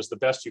microscope is the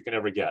best you can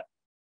ever get,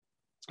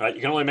 right?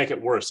 You can only make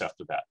it worse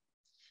after that,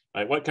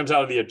 right? What comes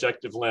out of the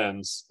objective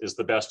lens is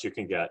the best you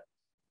can get,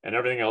 and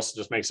everything else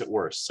just makes it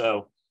worse.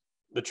 So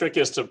the trick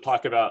is to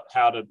talk about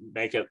how to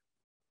make it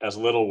as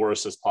little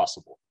worse as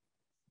possible.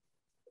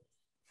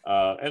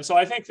 And so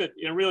I think that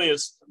it really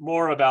is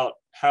more about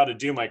how to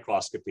do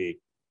microscopy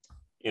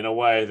in a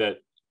way that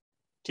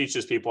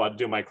teaches people how to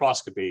do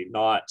microscopy,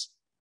 not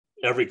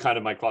every kind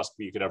of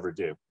microscopy you could ever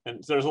do.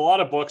 And there's a lot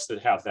of books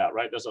that have that,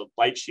 right? There's a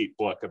light sheet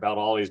book about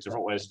all these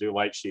different ways to do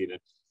light sheet.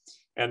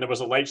 And there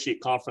was a light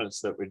sheet conference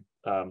that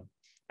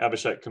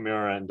Abhishek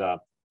Kamira and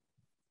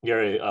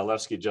Gary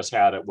Levsky just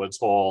had at Woods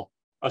Hole.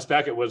 I was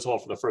back at Woods Hole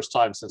for the first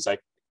time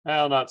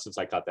not since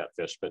I caught that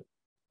fish, but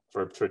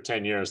for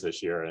 10 years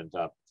this year. And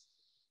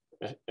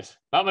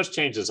not much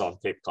changes on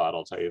Cape Cod,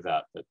 I'll tell you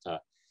that.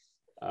 But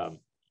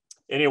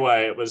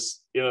anyway, it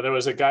was, there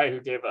was a guy who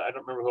I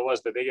don't remember who it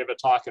was, but they gave a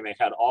talk and they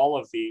had all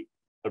of the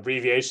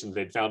abbreviations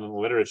they'd found in the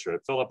literature.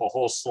 It filled up a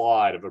whole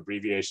slide of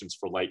abbreviations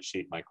for light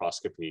sheet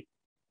microscopy,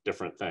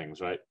 different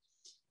things, right?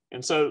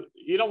 And so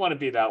you don't want to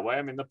be that way.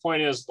 I mean, the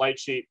point is light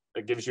sheet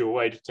gives you a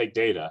way to take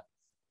data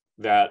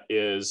that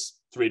is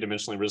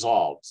three-dimensionally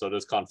resolved. So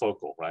does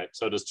confocal, right?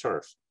 So does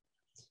turf.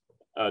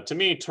 To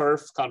me,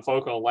 turf,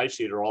 confocal, and light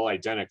sheet are all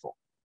identical,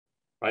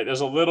 right?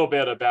 There's a little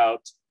bit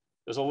about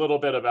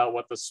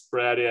what the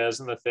spread is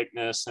and the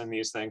thickness and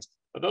these things,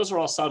 but those are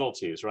all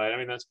subtleties, right? I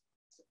mean, that's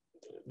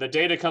the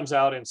data comes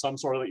out in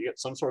you get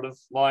some sort of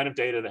line of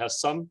data that has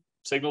some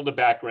signal to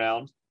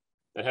background,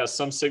 that has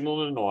some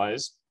signal to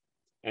noise,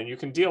 and you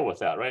can deal with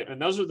that, right?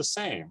 And those are the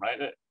same, right?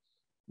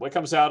 What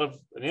comes out of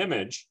an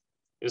image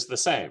is the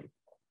same.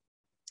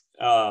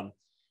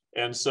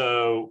 And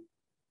so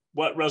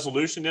what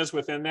resolution is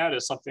within that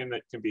is something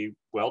that can be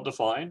well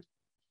defined,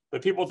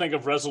 but people think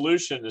of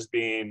resolution as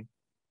being,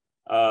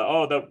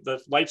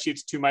 the light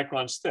sheet's 2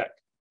 microns thick,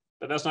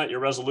 but that's not your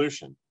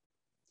resolution,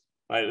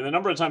 right? And the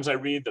number of times I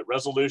read that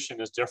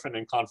resolution is different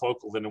in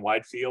confocal than in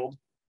wide field,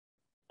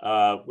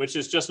 which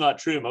is just not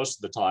true most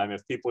of the time.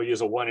 If people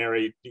use a 1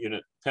 area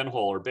unit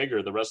pinhole or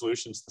bigger, the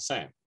resolution's the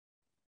same.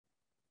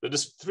 The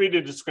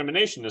 3D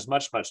discrimination is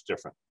much, much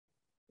different.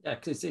 Yeah,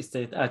 because it's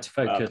the out of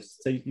focus,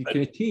 so you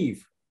can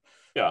achieve.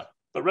 Yeah,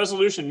 but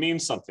resolution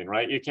means something,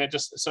 right? You can't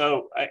just,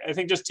 so I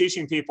think just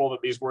teaching people that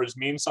these words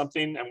mean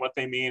something and what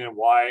they mean and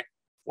why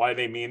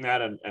they mean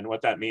that and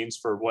what that means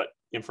for what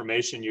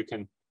information you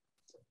can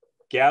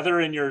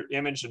gather in your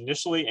image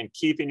initially and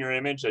keep in your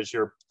image as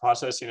you're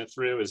processing it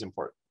through is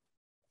important.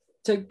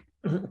 So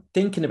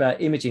thinking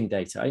about imaging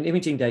data, and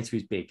imaging data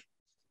is big.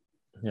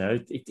 You know,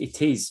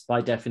 it is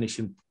by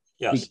definition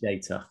yes. Big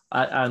data,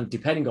 and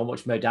depending on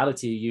which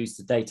modality you use,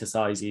 the data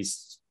size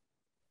is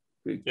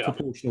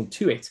proportional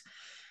to it.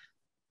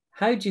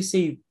 How do you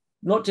see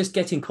not just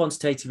getting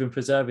quantitative and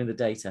preserving the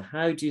data?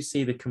 How do you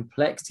see the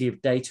complexity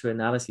of data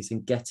analysis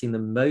and getting the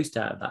most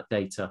out of that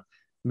data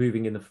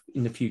moving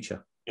in the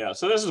future? Yeah,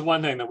 so this is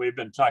one thing that we've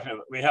been talking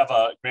about. We have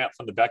a grant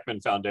from the Beckman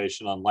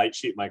Foundation on light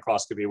sheet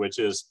microscopy, which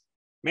is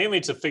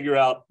mainly to figure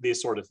out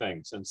these sort of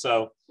things. And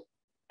so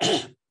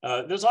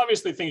there's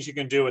obviously things you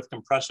can do with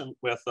compression,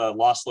 with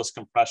lossless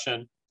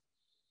compression,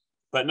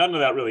 but none of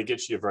that really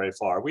gets you very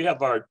far. We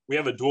have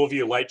a dual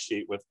view light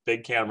sheet with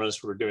big cameras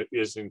we're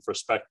using for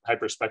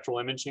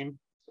hyperspectral imaging.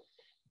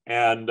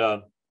 And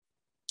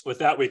with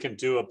that, we can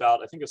do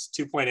about, I think it's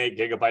 2.8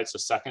 gigabytes a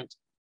second.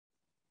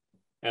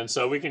 And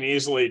so we can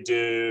easily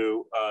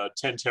do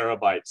 10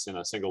 terabytes in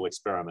a single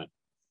experiment.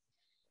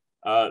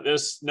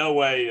 There's no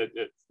way,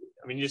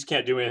 I mean, you just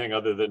can't do anything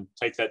other than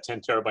take that 10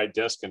 terabyte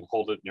disk and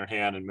hold it in your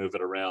hand and move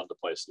it around to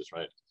places,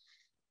 right?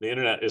 The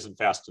internet isn't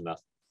fast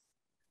enough,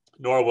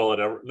 nor will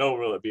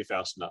it be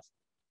fast enough.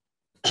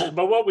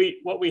 But what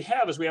we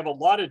have is we have a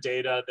lot of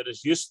data that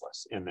is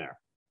useless in there,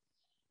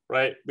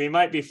 right? We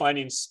might be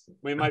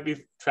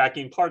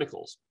tracking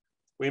particles.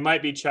 We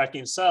might be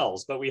tracking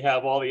cells, but we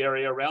have all the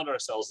area around our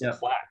cells in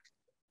black.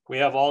 We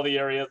have all the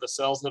area of the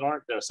cells that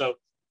aren't there. So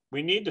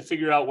we need to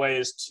figure out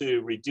ways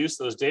to reduce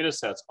those data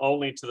sets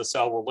only to the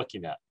cell we're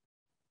looking at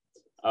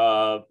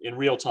in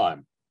real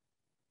time.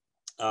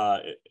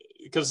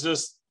 Because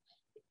just,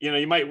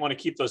 you might want to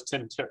keep those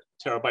 10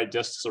 terabyte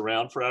disks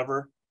around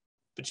forever,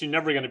 but you're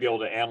never going to be able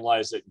to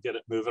analyze it,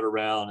 move it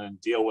around and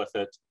deal with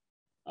it.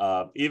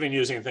 Even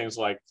using things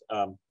like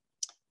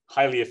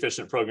highly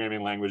efficient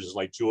programming languages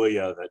like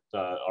Julia that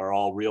are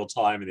all real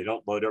time and they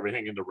don't load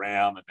everything into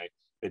RAM and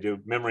they do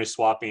memory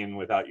swapping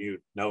without you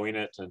knowing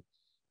it and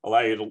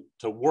allow you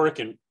to work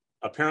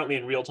apparently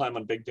in real time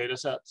on big data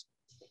sets.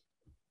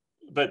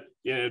 But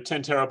 10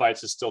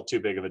 terabytes is still too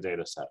big of a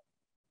data set.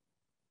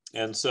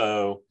 And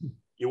so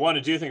you want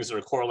to do things that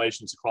are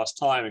correlations across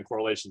time and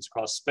correlations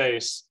across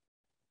space,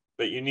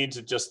 but you need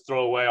to just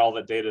throw away all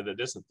the data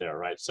that isn't there,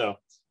 right? So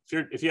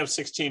if you have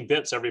 16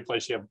 bits every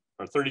place you have,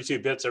 or 32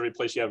 bits every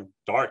place you have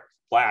dark,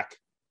 black,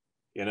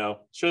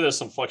 sure there's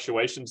some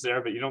fluctuations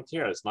there, but you don't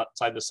care, it's not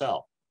inside the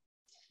cell.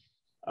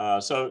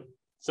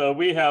 So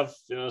we have,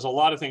 there's a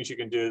lot of things you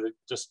can do that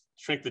just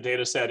shrink the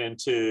data set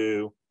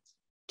into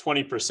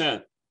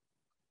 20%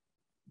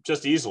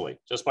 just easily,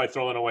 just by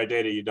throwing away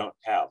data you don't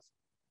have,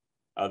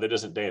 that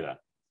isn't data,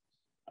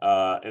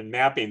 and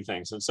mapping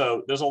things. And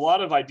so there's a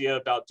lot of idea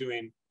about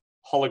doing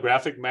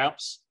holographic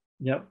maps.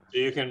 Yep. So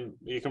you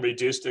can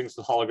reduce things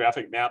with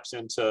holographic maps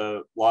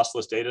into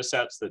lossless data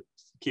sets that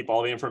keep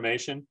all the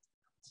information,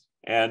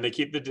 and they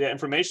keep the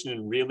information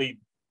in really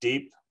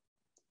deep,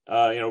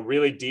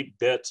 really deep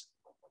bit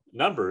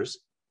numbers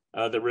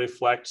that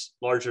reflect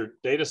larger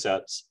data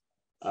sets.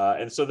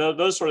 And so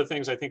those sort of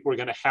things I think we're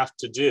going to have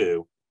to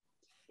do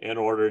in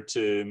order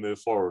to move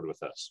forward with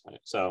this. Right?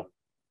 So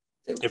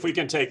if we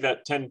can take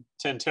that 10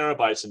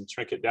 terabytes and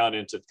shrink it down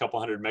into a couple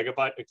hundred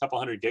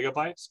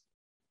gigabytes,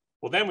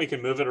 well, then we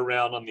can move it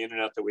around on the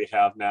internet that we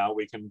have now.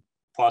 We can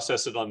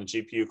process it on the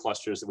GPU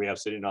clusters that we have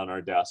sitting on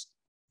our desk,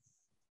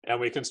 and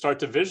we can start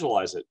to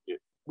visualize it.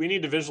 We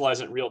need to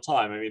visualize it in real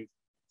time. I mean,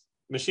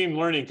 machine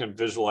learning can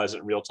visualize it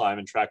in real time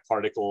and track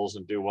particles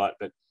and do what,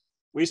 but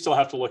we still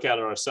have to look at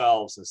it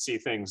ourselves and see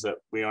things that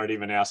we aren't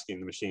even asking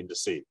the machine to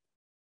see.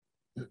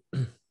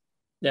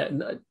 Yeah,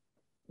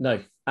 no,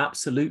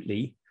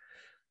 absolutely.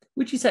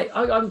 Would you say,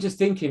 I'm just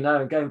thinking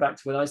now, going back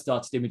to when I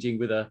started imaging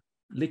with a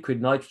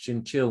liquid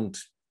nitrogen chilled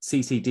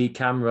CCD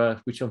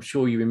camera, which I'm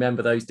sure you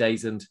remember those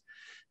days, and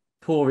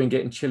pouring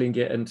it and chilling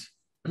it. And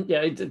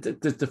yeah,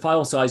 the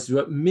file sizes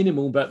were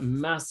minimal but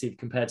massive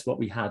compared to what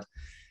we had.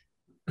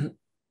 Do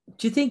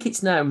you think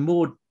it's now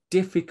more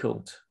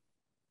difficult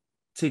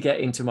to get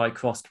into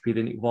microscopy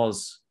than it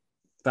was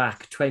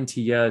back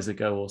 20 years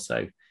ago or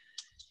so?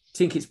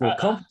 Think it's more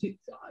complicated?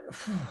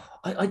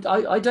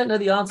 I don't know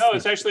the answer. No,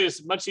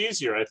 it's much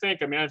easier. I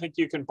think. I mean, I think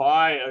you can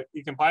buy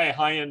a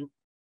high-end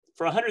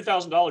for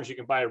 $100,000. You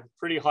can buy a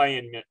pretty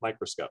high-end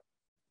microscope,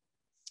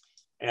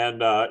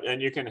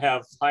 and you can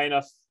have high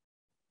enough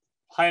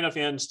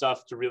end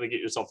stuff to really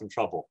get yourself in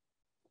trouble.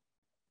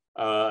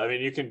 I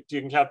mean, you can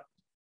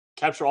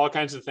capture all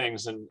kinds of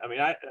things, and I mean,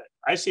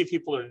 I see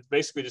people are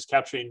basically just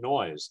capturing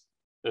noise.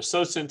 They're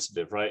so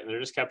sensitive, right? And they're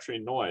just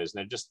capturing noise, and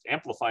they're just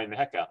amplifying the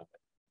heck out of it.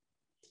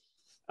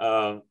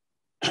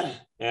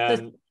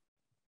 And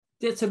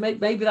so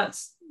maybe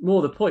that's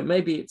more the point.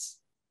 Maybe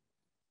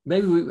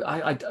we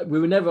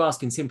were never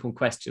asking simple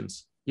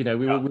questions. We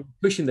were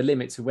pushing the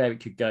limits of where it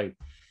could go,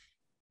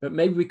 but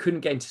maybe we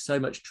couldn't get into so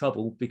much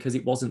trouble because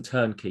it wasn't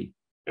turnkey.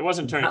 It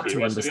wasn't turnkey.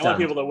 Right? So the only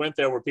people that went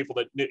there were people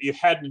that you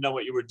had to know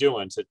what you were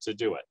doing to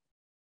do it.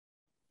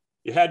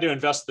 You had to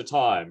invest the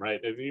time, right?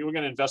 If you were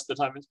going to invest the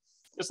time,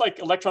 it's like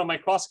electron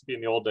microscopy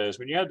in the old days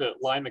when you had to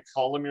line the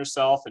column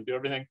yourself and do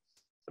everything.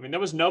 I mean, there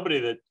was nobody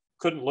that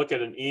couldn't look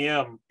at an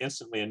EM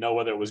instantly and know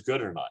whether it was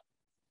good or not.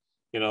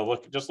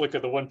 Just look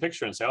at the one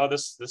picture and say, oh,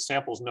 this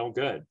sample's no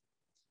good.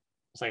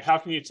 It's like, how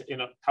can you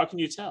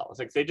tell? It's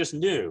like they just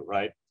knew,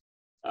 right?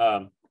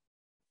 I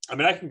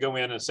mean, I can go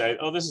in and say,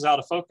 oh, this is out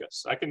of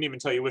focus. I can even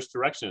tell you which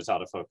direction it's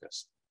out of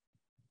focus.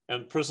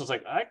 And the person's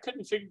like, I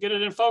couldn't get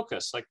it in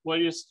focus. Like, well,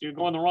 you're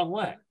going the wrong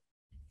way.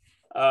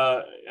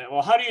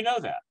 Well, how do you know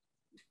that?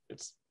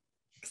 It's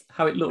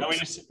how it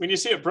looks. When you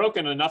see it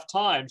broken enough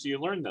times, you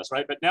learn this,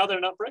 right? But now they're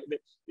not breaking.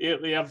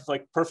 They have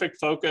like perfect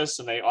focus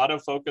and they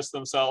autofocus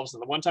themselves.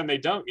 And the one time they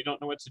don't, you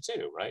don't know what to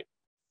do, right?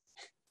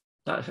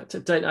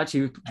 Don't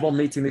actually. One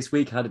meeting this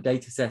week had a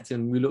data set,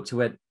 and we looked at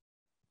it.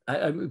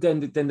 Then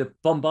the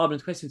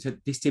bombardment question said,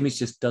 "This image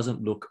just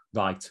doesn't look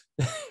right.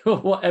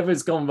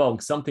 Whatever's gone wrong,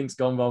 something's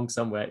gone wrong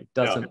somewhere. It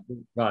doesn't look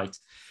right."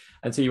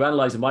 And so you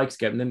analyze the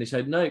microscope, and then they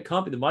showed, no, it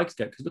can't be the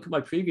microscope because look at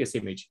my previous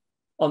image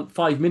on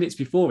 5 minutes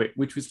before it,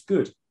 which was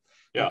good.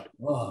 Yeah.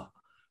 Oh.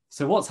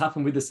 So what's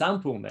happened with the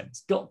sample then?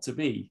 It's got to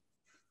be.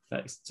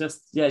 It's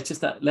just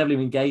that level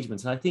of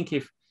engagement. And I think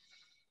if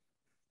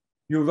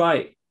you're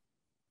right,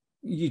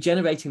 you're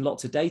generating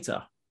lots of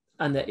data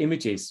and their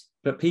images,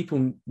 but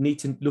people need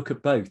to look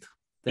at both.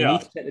 They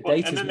need to check the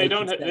data. And then they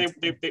don't.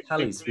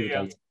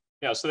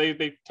 So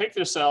they take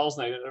their cells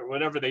and or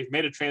whatever, they've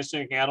made a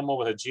transgenic animal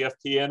with a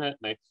GFP in it,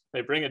 and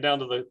they bring it down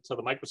to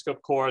the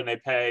microscope core, and they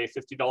pay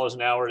 $50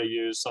 an hour to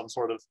use some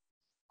sort of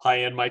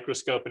high-end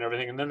microscope and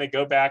everything, and then they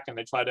go back and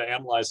they try to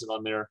analyze it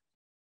on their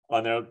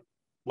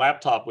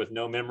laptop with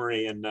no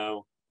memory and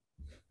no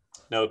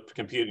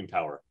computing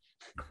power.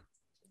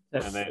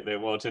 Yes. And they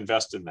won't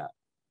invest in that.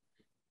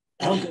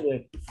 I'm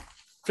going to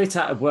flit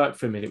out of work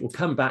for a minute. We'll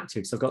come back to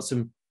it because I've got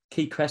some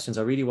key questions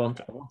I want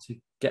to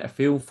get a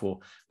feel for.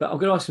 But I'm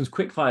going to ask some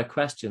quick fire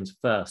questions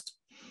first.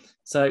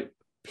 So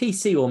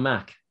PC or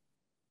Mac?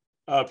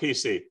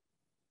 PC.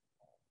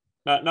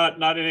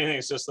 Not anything.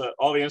 It's just that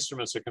all the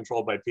instruments are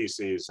controlled by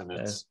PCs, and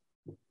it's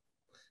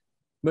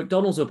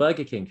McDonald's or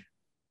Burger King?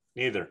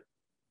 Neither.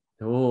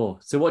 Oh,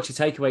 so what's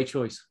your takeaway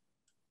choice?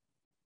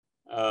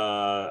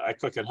 I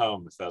cook at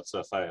home if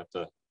I have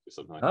to do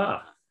something like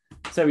that.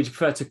 So would you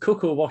prefer to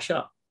cook or wash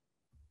up?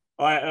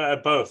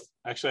 Both.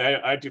 Actually,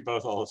 I do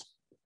both all the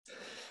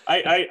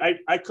time.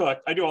 I cook.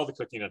 I do all the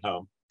cooking at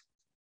home,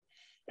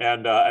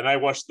 and I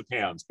wash the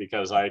pans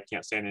because I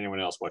can't stand anyone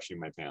else washing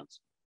my pans.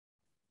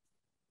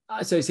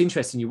 So it's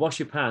interesting. You wash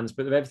your pans,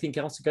 but everything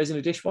else goes in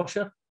a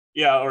dishwasher?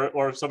 Yeah,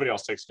 or somebody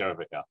else takes care of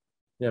it, yeah.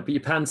 Yeah, but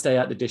your pans stay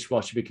out the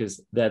dishwasher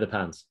because they're the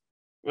pans.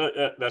 Well,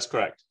 that's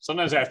correct.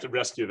 Sometimes I have to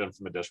rescue them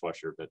from the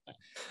dishwasher, but...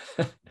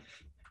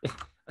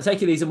 I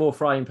take it these are more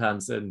frying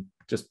pans than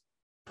just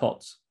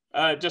pots?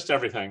 Just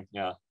everything,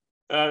 yeah.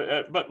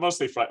 But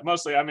mostly,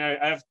 I mean,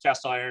 I have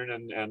cast iron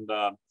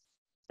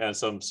and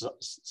some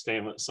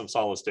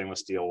solid stainless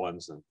steel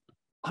ones. And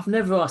I've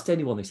never asked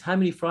anyone this. How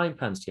many frying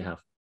pans do you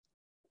have?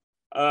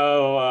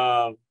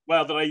 Well,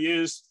 that I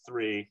use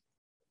 3,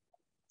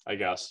 I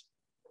guess.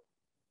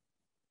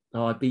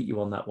 Oh, I beat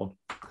you on that one.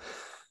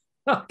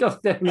 I've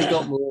definitely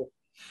got more,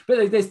 but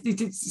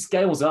it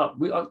scales up.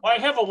 I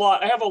have a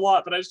lot,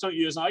 but I just don't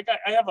use them. I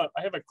have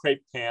a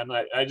crepe pan.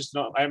 I just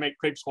don't. I make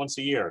crepes once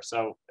a year,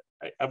 so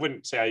I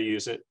wouldn't say I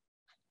use it.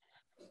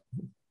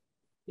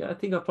 Yeah, I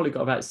think I've probably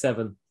got about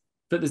 7,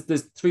 but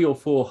there's 3 or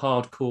 4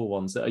 hardcore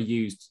ones that are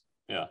used.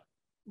 Yeah.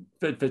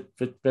 For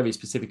very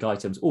specific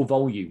items or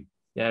volume.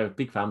 Yeah, a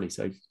big family,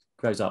 so it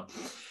grows up.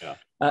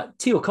 Yeah.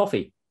 Tea or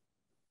coffee?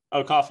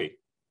 Oh, coffee.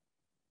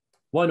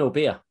 Wine or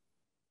beer?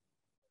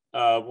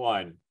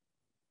 Wine.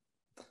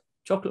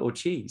 Chocolate or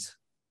cheese?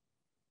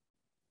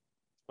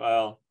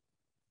 Well,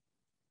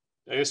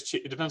 I guess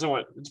it depends on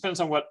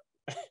what.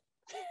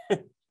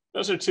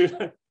 Those are two.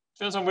 Depends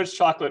Depends on which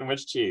chocolate and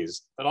which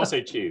cheese, but I'll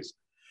say cheese.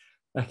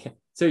 Okay.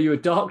 So you're a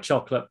dark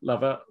chocolate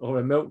lover or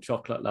a milk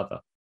chocolate lover?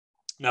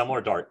 No,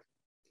 more dark.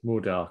 More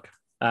dark.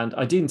 And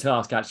I didn't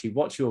ask actually,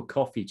 what's your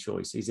coffee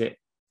choice? Is it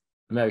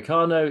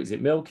Americano? Is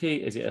it milky?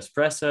 Is it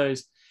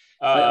espressos?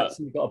 I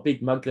see you've got a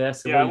big mug there.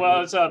 So yeah,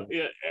 well, it's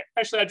yeah,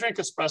 actually I drink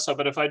espresso,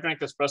 but if I drank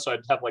espresso, I'd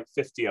have like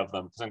 50 of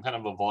them because I'm kind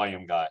of a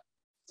volume guy.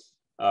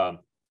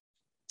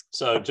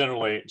 So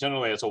generally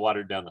it's a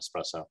watered down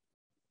espresso.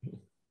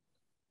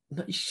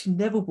 No, you should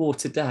never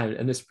water down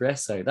an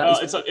espresso.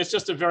 It's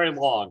just a very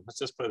long. Let's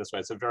just put it this way: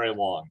 it's a very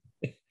long.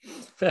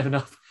 Fair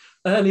enough.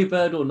 Early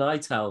bird or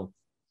night owl?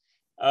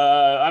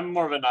 I'm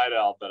more of a night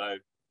owl, but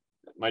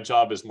my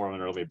job is more of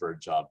an early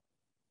bird job.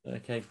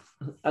 Okay.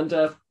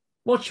 And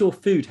what's your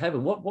food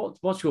heaven?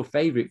 What's your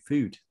favorite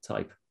food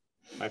type?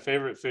 My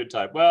favorite food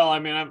type. Well, I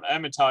mean,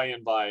 I'm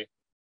Italian by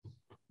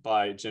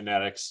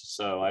genetics,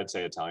 so I'd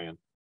say Italian.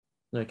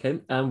 Okay.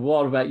 And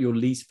what about your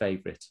least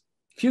favorite?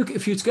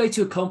 If you go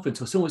to a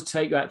conference or someone's to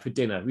take you out for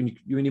dinner, when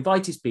you're an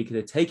invited speaker,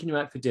 they're taking you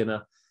out for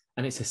dinner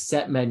and it's a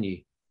set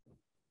menu.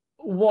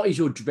 What is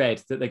your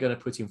dread that they're going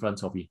to put in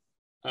front of you?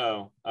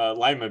 Oh,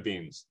 lima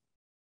beans.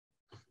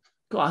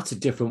 God, that's a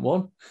different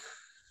one.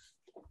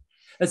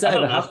 Has that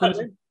ever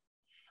happened?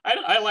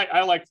 I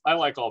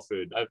like all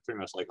food. I pretty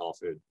much like all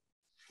food.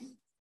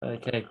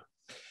 Okay.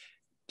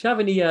 Do you have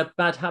any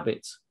bad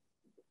habits?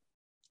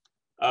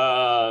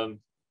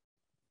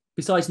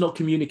 Besides not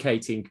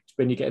communicating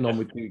when you're getting on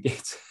with doing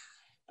it.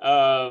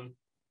 I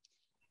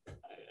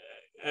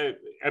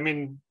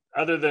mean,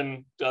 other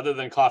than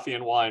coffee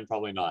and wine,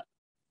 probably not.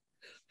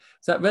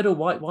 Is that red or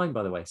white wine,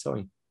 by the way?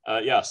 Sorry.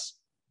 Yes,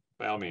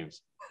 by all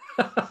means.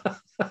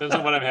 Depends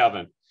on what I'm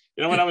having.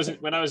 You know, when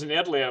I was in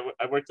Italy, I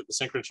worked at the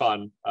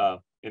synchrotron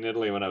in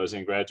Italy when I was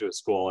in graduate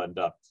school, and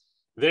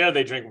there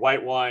they drink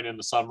white wine in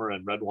the summer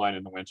and red wine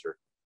in the winter.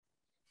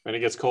 When it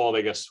gets cold,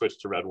 they get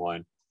switched to red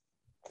wine.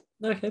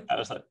 Okay.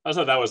 I thought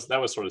that was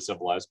sort of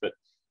civilized, but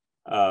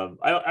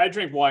I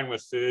drink wine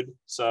with food.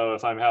 So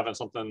if I'm having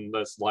something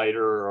that's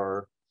lighter,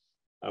 or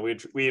we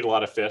eat a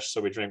lot of fish,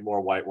 so we drink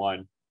more white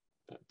wine.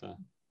 But,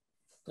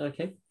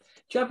 okay. Do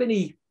you have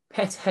any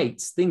pet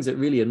hates, things that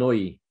really annoy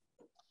you?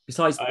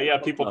 Besides, yeah,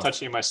 people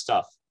touching my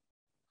stuff.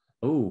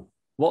 Oh,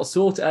 what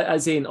sort?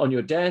 As in on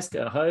your desk,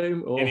 at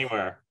home, or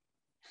anywhere?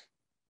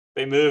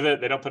 They move it.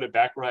 They don't put it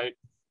back right.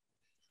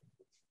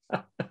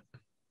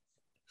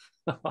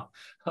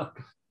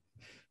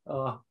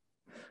 Oh,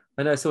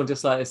 I know someone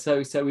just like it's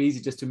so easy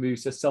just to move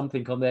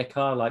something on their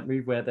car, like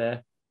move where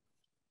they're.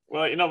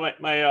 Well, you know,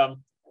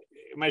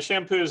 my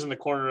shampoo is in the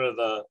corner of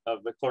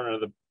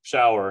the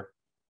shower,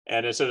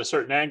 and it's at a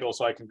certain angle,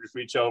 so I can just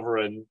reach over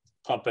and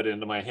pump it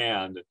into my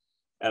hand.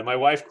 And my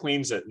wife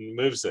cleans it and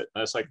moves it.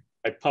 And it's like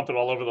I pump it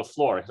all over the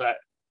floor.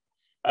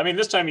 I mean,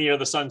 this time of year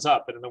the sun's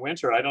up, but in the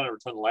winter I don't ever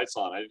turn the lights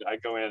on. I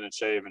go in and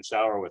shave and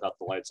shower without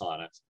the lights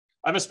on.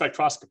 I'm a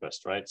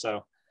spectroscopist, right?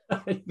 So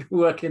you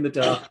work in the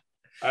dark.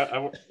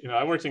 I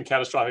worked in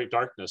catastrophic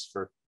darkness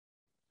for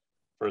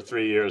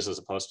 3 years as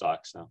a postdoc.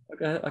 So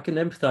I can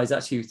empathize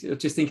actually.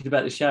 Just thinking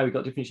about the shower, we've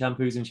got different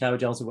shampoos and shower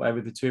gels or whatever,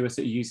 the two of us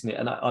that are using it.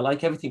 And I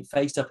like everything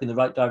faced up in the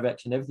right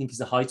direction. Everything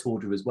is a height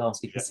order as well,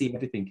 so you can see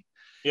everything.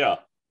 Yeah.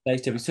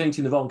 Faced up. If it's turning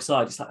to the wrong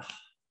side, it's like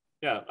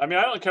yeah. I mean,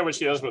 I don't care what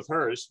she does with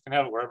hers. She can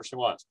have it wherever she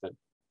wants, but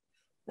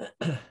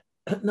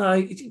no,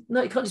 it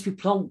can't just be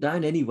plonked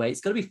down anyway.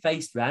 It's got to be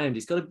faced round.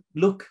 It's got to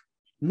look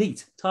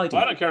neat, tidy.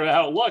 Well, I don't care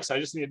how it looks. I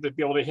just need to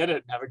be able to hit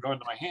it and have it go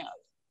into my hand.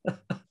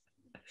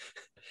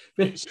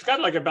 She's got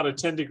like about a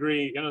 10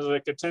 degree,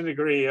 like a 10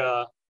 degree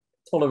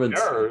tolerance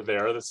error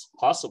there. That's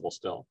possible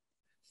still.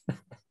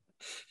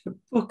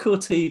 Book or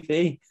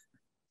TV?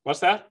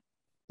 What's that?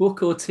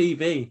 Book or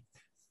TV?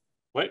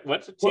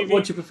 What's TV?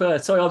 What do you prefer?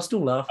 Sorry, I'm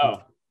still laughing.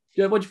 Oh.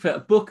 Yeah, what do you prefer,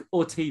 book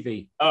or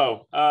TV?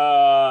 Oh,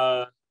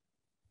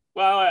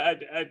 well, I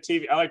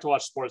TV. I like to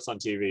watch sports on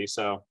TV,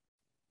 so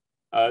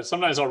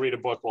sometimes I'll read a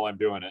book while I'm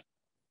doing it.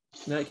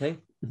 Okay,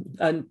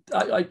 and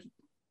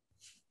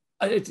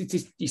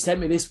you sent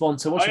me this one.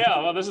 So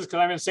well, this is because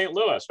I'm in St.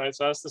 Louis, right?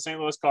 So that's the St.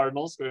 Louis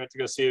Cardinals. We went to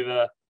go see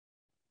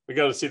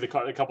a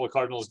couple of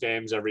Cardinals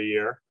games every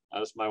year.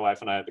 That's my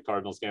wife and I at the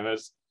Cardinals game.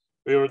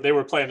 They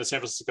were playing the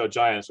San Francisco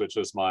Giants, which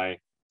was my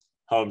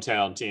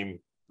hometown team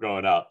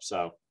growing up.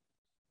 So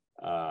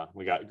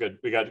we got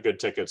good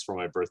tickets for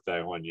my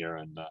birthday one year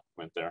and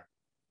went there.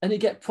 And you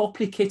get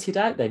properly kitted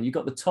out then. You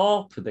got the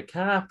top and the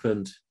cap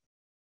and.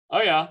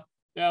 Oh yeah.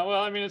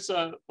 Well, I mean, it's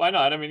why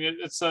not? I mean,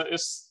 this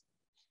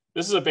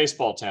is a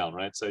baseball town,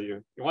 right? So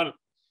you don't want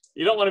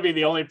to be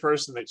the only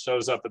person that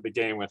shows up at the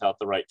game without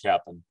the right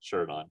cap and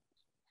shirt on.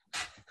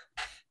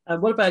 And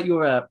what about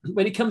your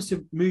when it comes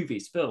to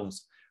movies,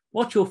 films?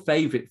 What's your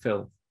favorite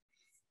film?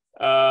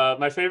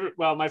 My favorite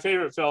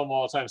film of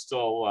all time is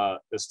still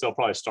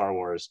probably Star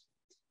Wars.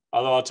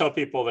 Although I'll tell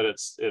people that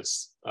it's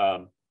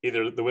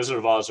either The Wizard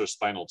of Oz or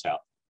Spinal Tap.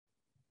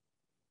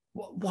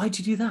 Why'd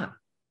you do that?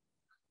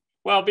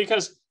 Well,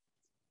 because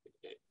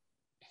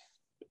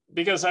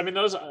I mean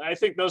I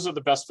think those are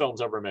the best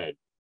films ever made.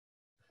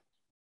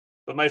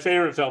 But my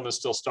favorite film is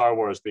still Star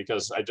Wars,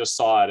 because I just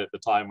saw it at the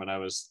time when I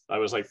was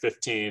like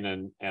 15,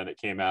 and it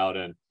came out,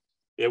 and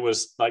it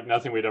was like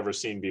nothing we'd ever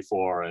seen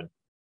before. And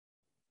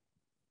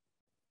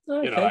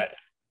Okay.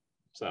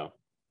 So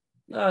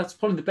that's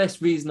probably the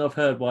best reason I've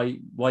heard why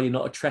you're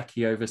not a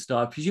Trekkie over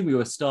Star. I presume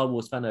you're a Star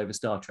Wars fan over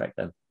Star Trek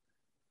then.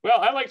 Well,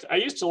 I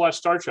used to watch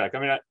Star Trek. I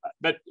mean,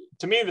 but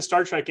to me, the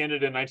Star Trek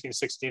ended in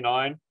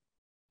 1969.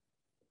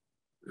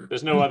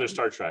 There's no other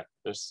Star Trek.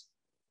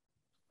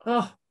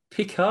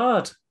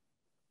 Picard.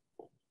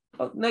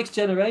 Next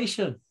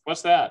Generation.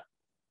 What's that?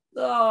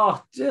 We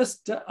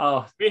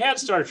had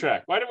Star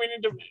Trek. Why do we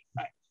need to?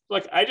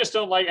 Look, I just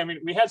don't like. I mean,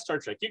 we had Star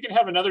Trek. You can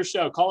have another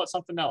show. Call it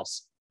something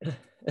else.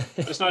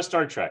 It's not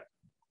Star Trek.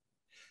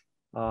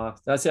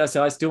 That's it.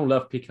 I still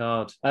love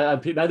Picard.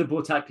 They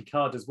brought out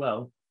Picard as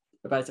well.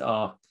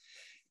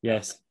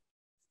 Yes,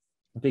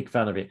 a big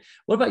fan of it.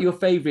 What about your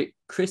favorite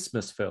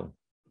Christmas film?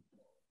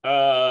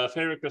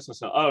 Favorite Christmas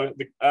film?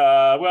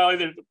 Well,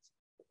 either,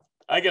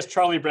 I guess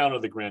Charlie Brown or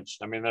The Grinch.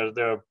 I mean,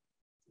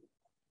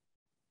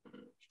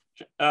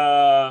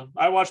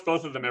 I watch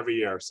both of them every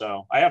year,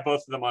 so I have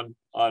both of them on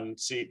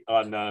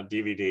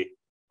DVD.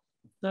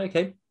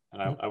 Okay.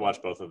 And I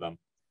watch both of them.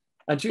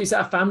 And is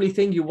that a family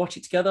thing? You watch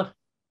it together?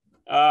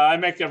 I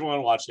make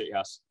everyone watch it.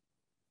 Yes.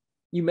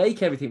 You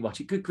make everything watch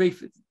it. Good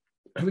grief!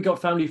 We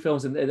got family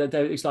films, and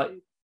it's like,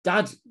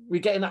 Dad, we're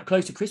getting that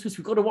close to Christmas.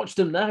 We've got to watch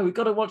them now. I've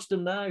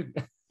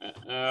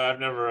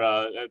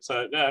never.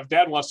 If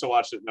Dad wants to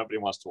watch it, nobody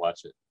wants to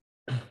watch it.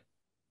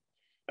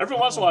 Every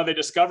once in a while, they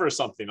discover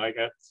something. Like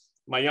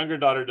my younger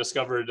daughter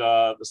discovered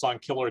the song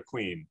 "Killer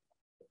Queen,"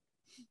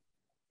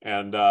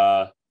 and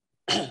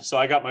so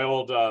I got my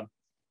old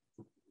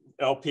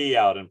LP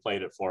out and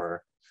played it for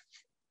her.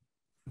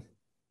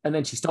 And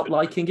then she stopped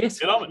liking it?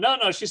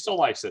 No, she still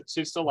likes it.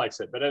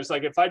 But it was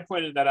like, if I'd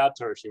pointed that out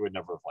to her, she would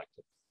never have liked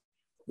it.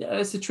 Yeah,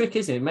 it's a trick,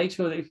 isn't it? Make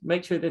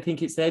sure they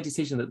think it's their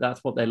decision,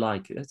 that's what they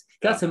like.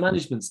 That's a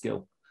management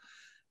skill.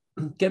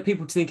 Get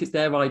people to think it's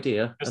their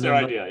idea. It's their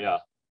idea,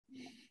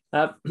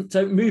 yeah.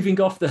 So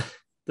moving off the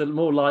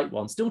more light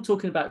one, still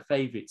talking about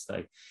favorites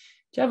though.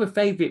 Do you have a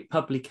favorite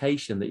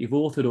publication that you've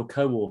authored or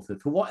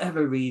co-authored for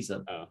whatever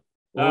reason?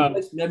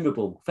 Most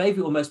memorable?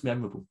 Favorite or most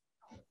memorable?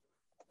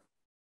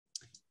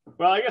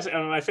 Well, I guess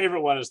my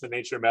favorite one is the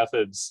Nature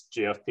Methods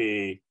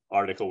GFP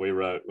article we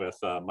wrote with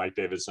Mike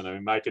Davidson. I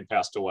mean, Mike had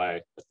passed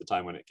away at the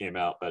time when it came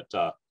out, but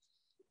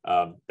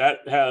that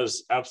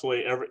has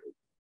absolutely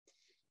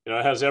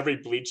it has every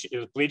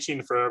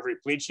bleaching for every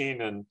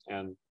bleaching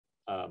and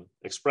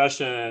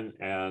expression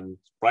and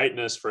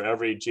brightness for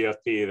every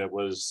GFP that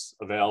was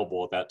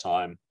available at that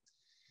time.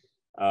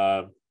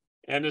 And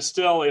it's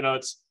still,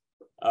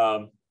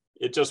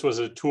 it just was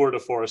a tour de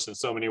force in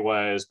so many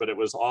ways, but it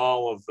was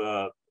all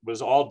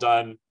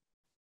done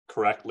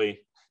correctly,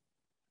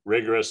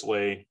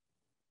 rigorously,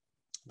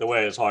 the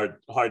way it's hard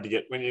to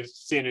get. When you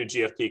see a new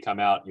GFP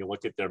come out and you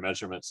look at their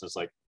measurements, it's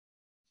like,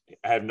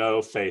 I have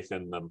no faith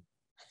in them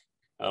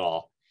at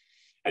all.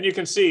 And you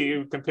can see,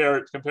 you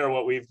compare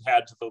what we've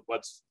had to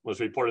what was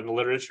reported in the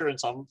literature, and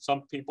some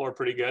people are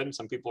pretty good and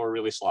some people are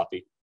really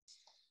sloppy.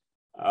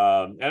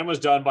 And it was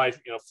done by 4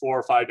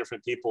 or 5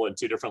 different people in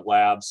 2 different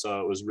labs,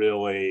 so it was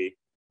really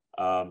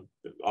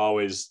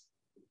always,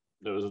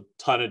 there was a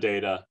ton of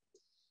data,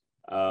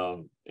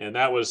 and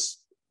that was,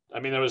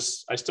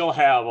 I still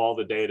have all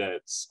the data.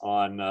 It's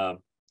on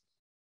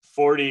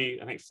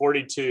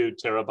 42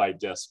 terabyte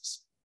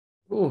disks.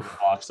 Ooh,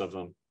 box of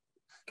them.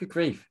 Good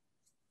grief.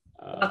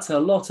 That's a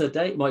lot of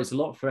data. Well, it's a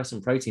lot for S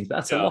and proteins, but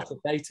that's a lot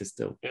of data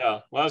still. Yeah.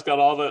 Well, it's got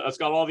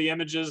all the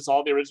images,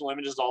 all the original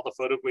images, all the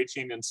photo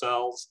bleaching in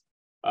cells,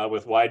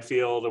 with wide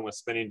field and with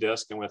spinning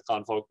disk and with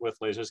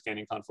laser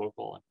scanning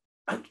confocal.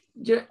 And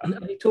you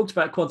talked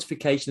about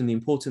quantification and the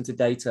importance of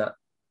data,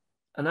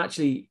 and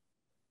actually,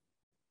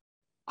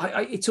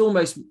 it's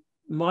almost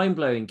mind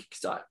blowing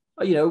because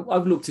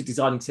I've looked at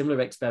designing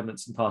similar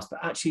experiments in the past, but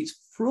actually it's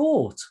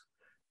fraught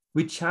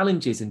with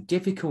challenges and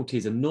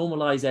difficulties and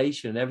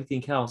normalization and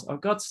everything else.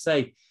 I've got to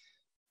say,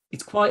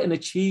 it's quite an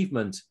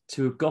achievement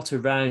to have got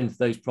around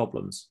those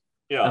problems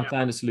and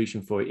found a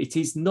solution for it. It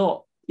is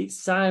not. It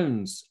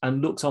sounds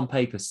and looks on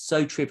paper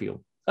so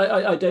trivial.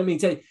 I don't mean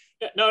to.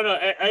 No,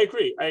 I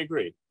agree.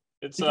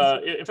 It's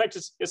in fact,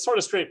 it's sort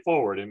of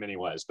straightforward in many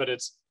ways, but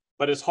it's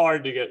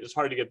hard to get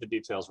the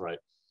details right.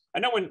 I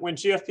know when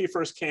GFP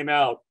first came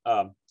out,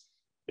 I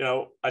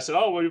said,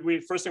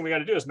 first thing we got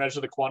to do is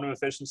measure the quantum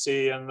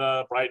efficiency and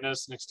the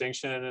brightness and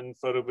extinction and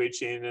photo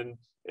bleaching, and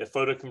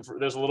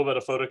there's a little bit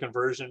of photo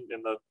conversion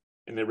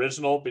in the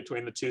original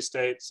between the 2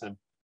 states, and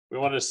we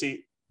wanted to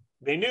see.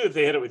 They knew if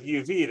they hit it with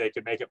UV, they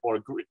could make it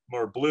more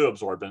blue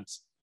absorbance.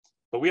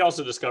 But we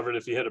also discovered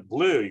if you hit it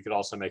blue, you could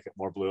also make it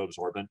more blue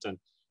absorbent. And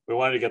we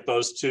wanted to get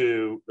those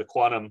 2, the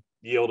quantum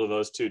yield of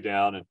those 2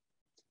 down. And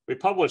we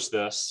published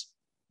this,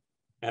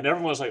 and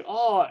everyone was like,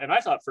 oh, and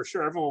I thought for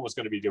sure everyone was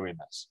going to be doing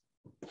this.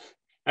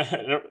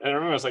 And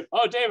everyone was like,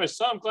 oh, David,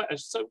 I'm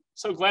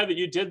so glad that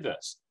you did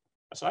this.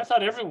 So I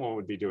thought everyone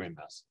would be doing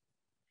this.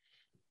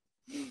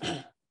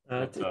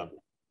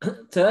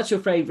 So that's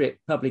your favorite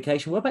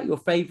publication. What about your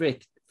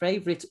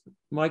favorite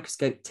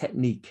microscope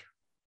technique?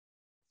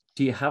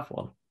 Do you have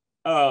one?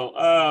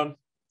 Oh,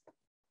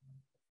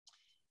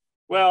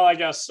 well, I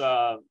guess,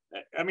 I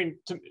mean,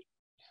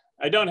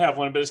 I don't have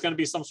one, but it's going to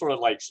be some sort of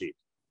light sheet.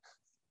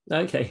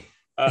 Okay.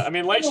 I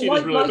mean, light sheet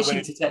is really the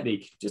winning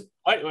technique.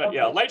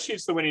 light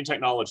sheet's the winning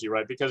technology,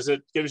 right? Because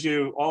it gives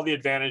you all the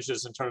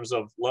advantages in terms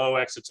of low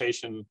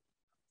excitation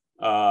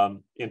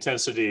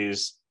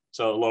intensities,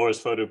 so it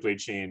lowers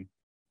photobleaching,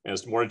 and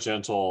it's more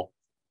gentle,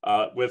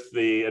 with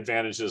the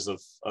advantages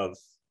of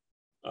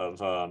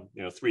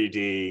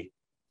 3D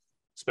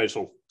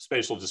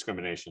spatial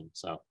discrimination.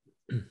 So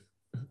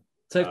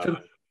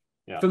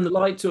from the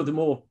light or the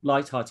more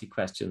light-hearted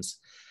questions,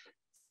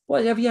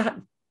 what have you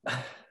had?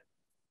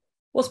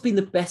 What's been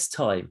the best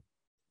time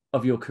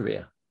of your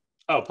career?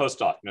 Oh,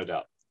 postdoc, no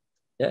doubt.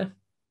 Yeah.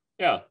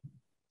 Yeah.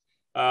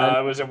 I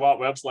was in Walt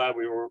Webb's lab.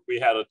 We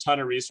had a ton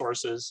of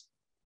resources.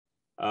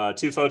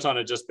 2-photon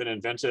had just been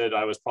invented.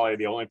 I was probably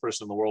the only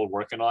person in the world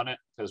working on it,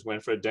 because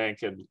Winfried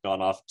Denk had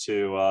gone off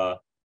to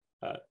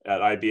at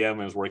IBM and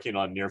was working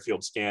on near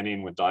field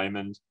scanning with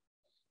Diamond.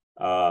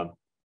 So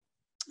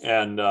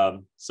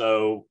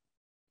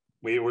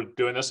we were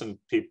doing this, and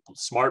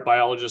smart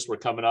biologists were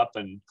coming up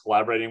and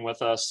collaborating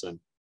with us.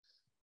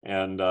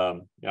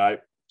 I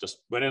just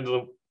went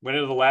into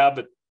the lab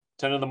at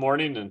 10 in the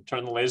morning and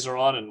turned the laser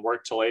on and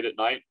worked till 8 at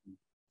night.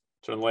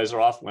 Turned the laser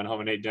off, went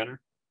home and ate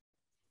dinner.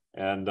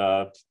 And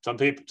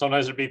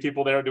sometimes there'd be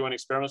people there doing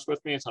experiments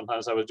with me, and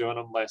sometimes I was doing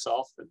them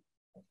myself.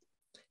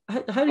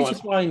 How did you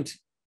find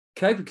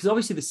cope? Because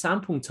obviously the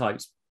sample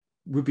types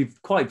would be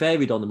quite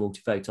varied on the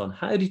multiphoton.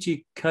 How did you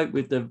cope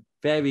with the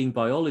varying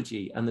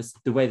biology and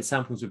the way the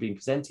samples were being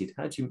presented?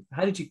 How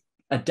did you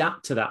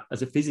adapt to that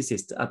as a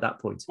physicist at that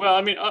point? Well,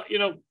 I mean,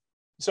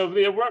 so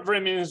there weren't very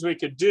many things we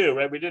could do,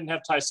 right? We didn't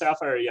have Ti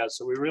Sapphire yet,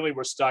 so we really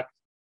were stuck,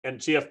 and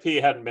GFP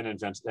hadn't been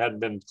invented,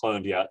 hadn't been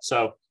cloned yet.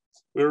 So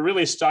we were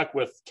really stuck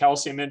with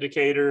calcium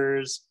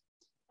indicators.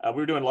 We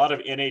were doing a lot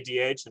of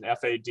NADH and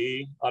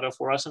FAD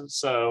autofluorescence.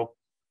 So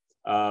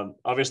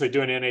obviously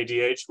doing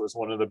NADH was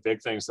one of the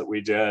big things that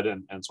we did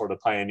and sort of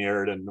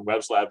pioneered, and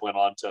Webb's lab went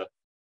on to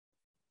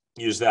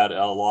use that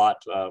a lot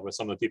with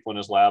some of the people in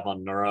his lab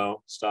on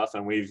neuro stuff.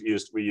 And we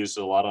used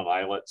it a lot on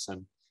islets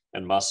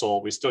and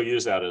muscle. We still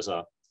use that as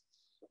a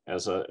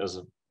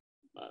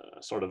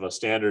sort of a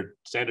standard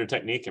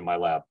technique in my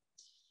lab.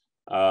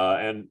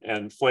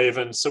 And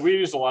flavins. So we were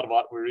using a lot of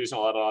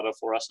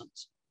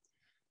autofluorescence.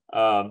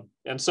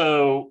 And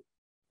so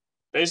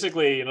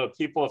basically,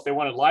 people, if they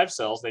wanted live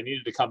cells, they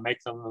needed to come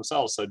make them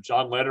themselves. So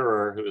John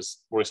Lederer, who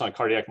works on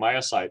cardiac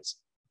myocytes,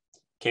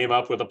 came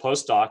up with a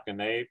postdoc, and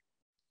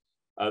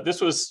this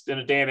was in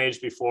a day and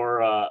age before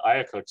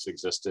IACUCs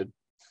existed.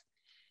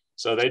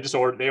 So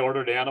they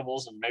ordered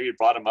animals and maybe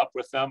brought them up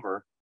with them,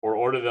 or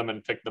ordered them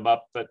and picked them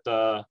up at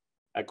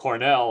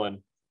Cornell,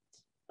 and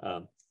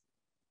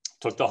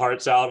took the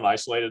hearts out and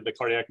isolated the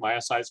cardiac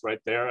myocytes right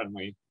there, and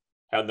we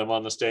had them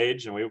on the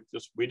stage, and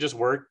we just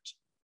worked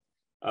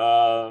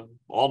all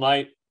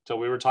night till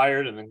we were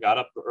tired, and then got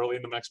up early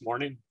in the next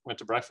morning, went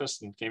to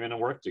breakfast, and came in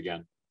and worked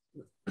again.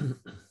 And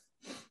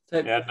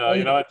at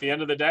the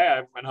end of the day,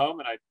 I went home,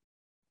 and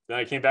then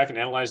I came back and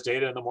analyzed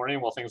data in the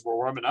morning while things were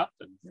warming up,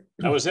 and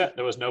that was it.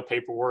 There was no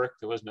paperwork.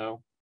 There was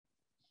no.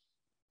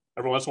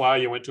 Every once in a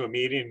while, you went to a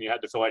meeting and you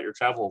had to fill out your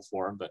travel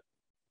form, but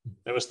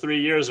it was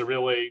 3 years of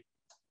really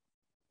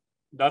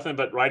nothing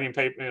but writing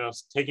paper,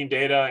 taking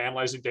data,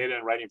 analyzing data,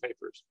 and writing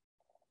papers.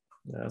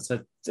 Yeah, so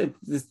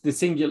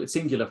the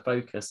singular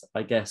focus,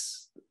 I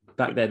guess,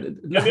 back then.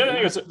 The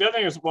other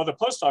thing is, well, the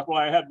postdoc,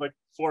 I had like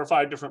 4 or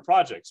 5 different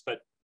projects, but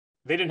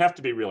they didn't have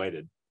to be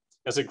related.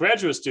 As a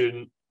graduate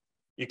student,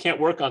 you can't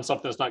work on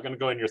something that's not going to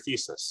go in your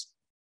thesis.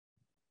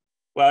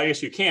 Well, I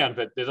guess you can,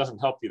 but it doesn't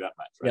help you that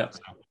much, right? Yeah.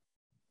 So,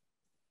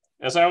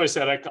 as I always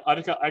said,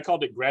 I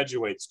called it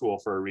graduate school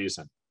for a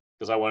reason,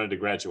 because I wanted to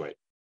graduate.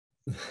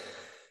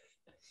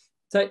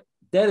 So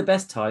they're the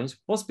best times.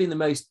 What's been the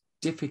most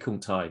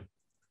difficult time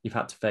you've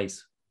had to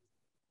face?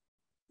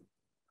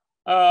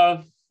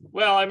 Well,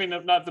 I mean,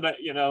 not that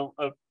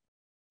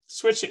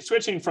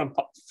switching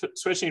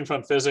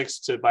from physics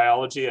to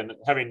biology, and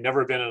having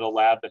never been in a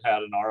lab that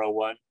had an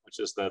R01, which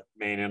is the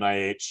main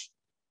NIH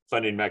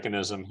funding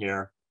mechanism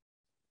here,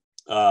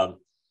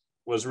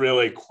 was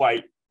really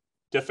quite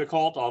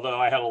difficult. Although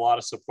I had a lot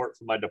of support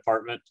from my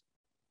department.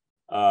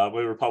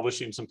 We were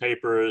publishing some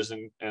papers,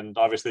 and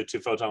obviously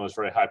 2-photon was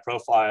very high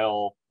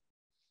profile,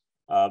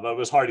 but it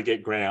was hard to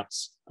get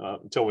grants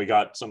until we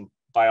got some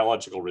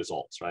biological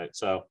results, right?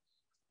 So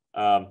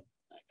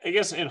I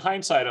guess in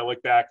hindsight, I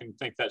look back and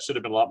think that should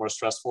have been a lot more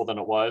stressful than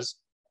it was.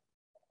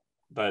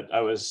 But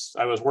I was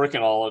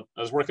working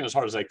as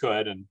hard as I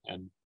could, and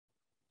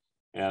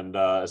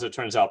as it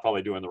turns out,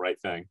 probably doing the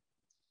right thing.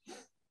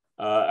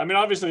 I mean,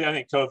 obviously, I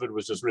think COVID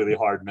was just really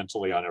hard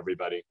mentally on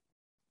everybody.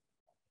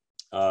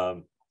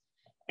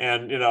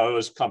 And, it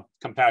was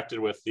compacted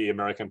with the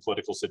American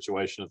political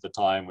situation at the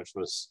time, which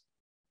was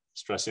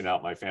stressing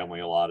out my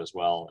family a lot as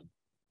well.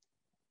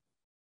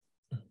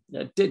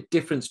 Yeah,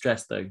 different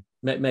stress, though.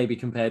 maybe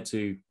compared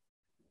to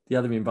the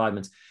other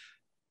environments.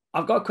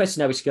 I've got a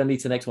question now, which is going to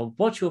lead to the next one.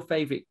 What's your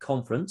favorite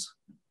conference?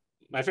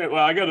 My favorite,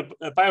 well, I go to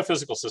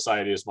Biophysical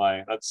Society is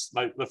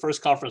the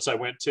first conference I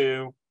went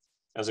to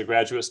as a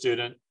graduate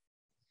student.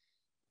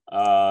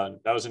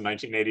 That was in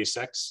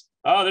 1986.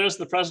 Oh, there's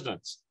the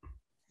presidents.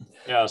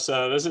 Yeah,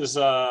 so this is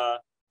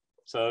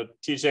so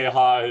TJ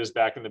Ha, who's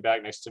back in the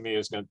back next to me,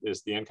 is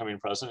the incoming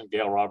president.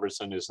 Gail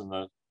Robertson is in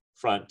the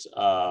front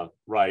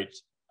right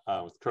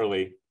with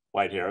curly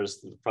white hair,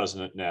 is the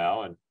president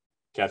now, and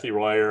Kathy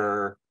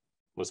Royer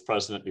was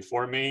president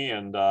before me,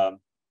 and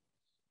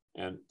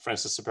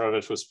Francis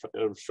Separovich was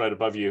right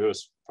above you, who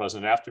was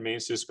president after me.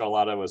 Sue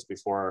Scarlatta was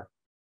before,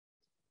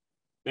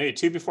 maybe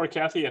two before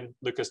Kathy, and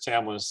Lucas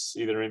Tam was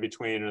either in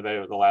between or they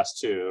were the last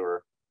two.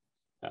 Or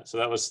yeah, so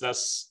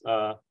that's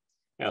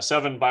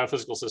 7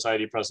 Biophysical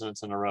Society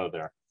presidents in a row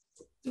there.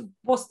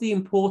 What's the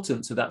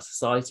importance of that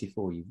society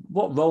for you?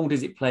 What role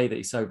does it play that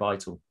is so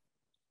vital?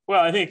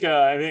 Well, I think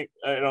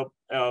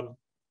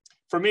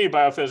for me,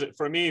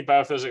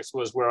 biophysics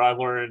was where I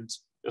learned.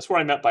 That's where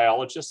I met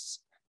biologists.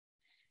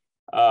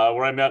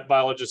 Where I met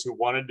biologists who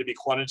wanted to be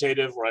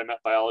quantitative, where I met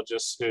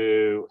biologists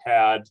who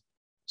had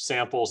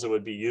samples that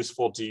would be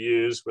useful to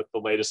use with the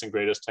latest and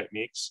greatest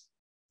techniques.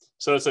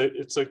 So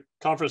it's a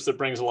conference that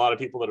brings a lot of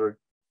people that are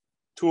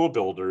tool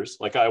builders,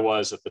 like I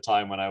was at the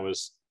time when I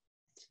was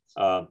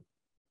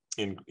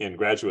in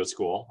graduate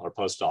school or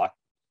postdoc,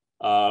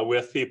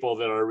 with people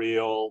that are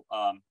real,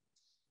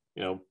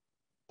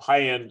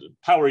 high-end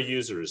power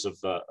users of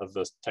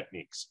the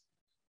techniques,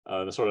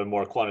 the sort of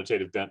more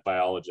quantitative bent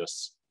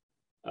biologists.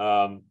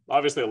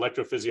 Obviously,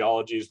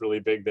 electrophysiology is really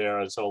big there,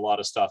 and so a lot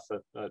of stuff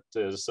that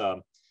is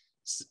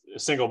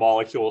single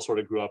molecule sort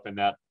of grew up in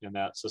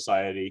that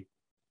society,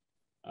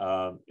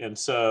 and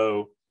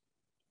so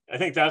I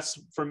think that's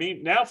for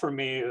me. Now, for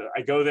me,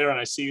 I go there and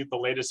I see the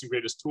latest and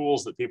greatest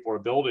tools that people are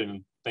building,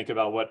 and think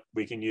about what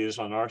we can use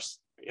in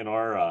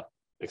our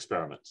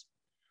experiments.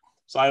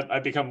 So I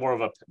become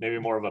maybe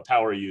more of a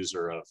power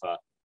user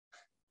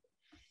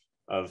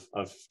of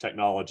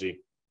technology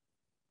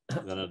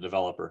than a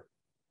developer.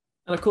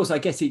 And of course, I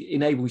guess it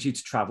enables you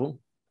to travel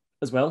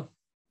as well.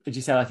 As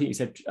you said, I think you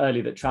said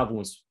earlier that travel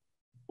was.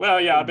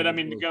 Well, yeah, but I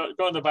mean,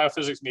 go in the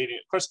biophysics meeting.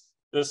 Of course,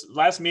 this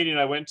last meeting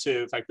I went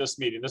to, in fact, this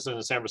is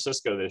in San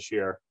Francisco this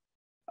year,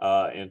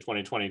 in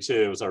 2022.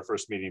 It was our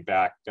first meeting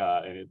back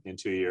in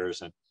 2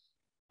 years, and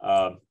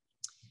that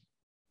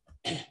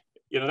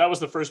was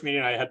the first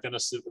meeting I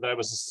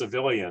was a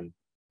civilian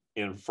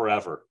in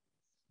forever.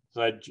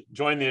 So I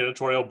joined the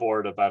editorial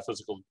board of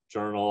Biophysical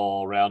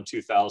Journal around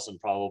 2000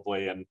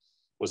 probably, and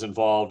was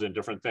involved in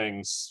different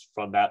things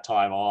from that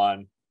time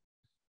on.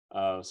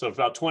 So for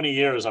about 20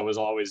 years, I was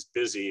always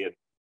busy, and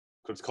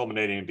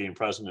culminating in being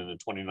president in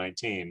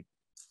 2019.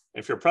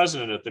 If you're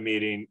president at the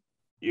meeting,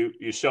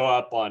 you show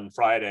up on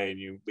Friday and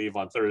you leave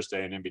on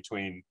Thursday, and in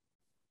between,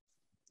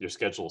 your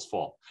schedule is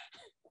full.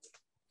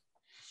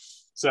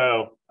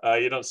 So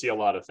you don't see a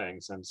lot of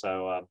things. And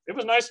so it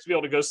was nice to be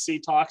able to go see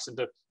talks and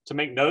to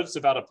make notes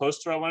about a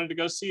poster I wanted to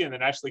go see, and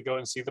then actually go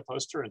and see the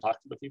poster and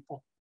talk to the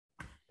people.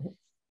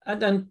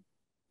 And then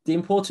the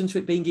importance of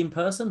it being in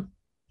person?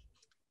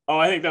 Oh,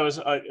 I think that was,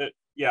 I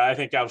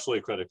think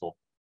absolutely critical.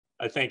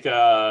 I think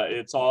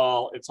it's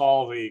all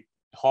the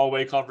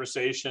hallway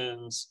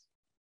conversations.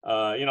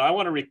 I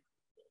want to,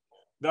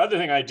 the other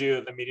thing I do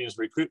at the meeting is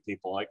recruit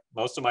people. Like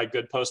most of my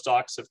good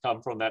postdocs have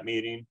come from that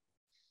meeting.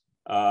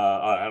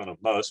 I don't know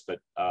most, but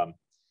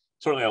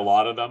certainly a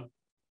lot of them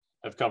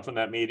have come from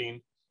that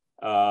meeting.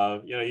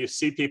 You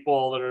see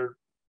people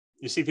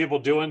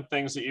doing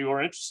things that you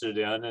are interested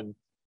in, and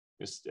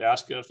just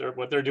ask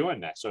what they're doing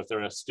next, or if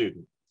they're a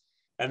student.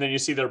 And then you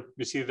see their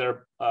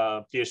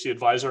PhD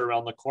advisor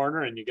around the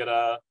corner, and you get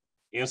a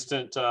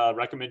instant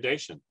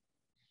recommendation.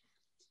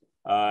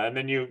 And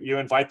then you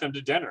invite them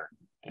to dinner,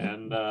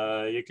 and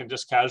you can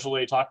just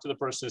casually talk to the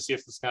person to see if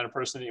it's the kind of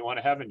person that you want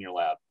to have in your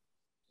lab.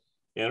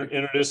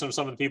 Introduce them to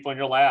some of the people in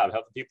your lab,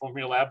 have the people from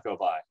your lab go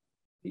by.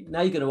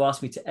 Now you're going to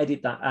ask me to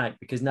edit that out,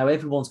 because now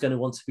everyone's going to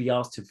want to be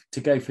asked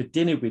to go for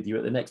dinner with you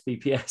at the next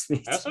BPS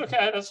meeting. That's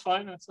okay. That's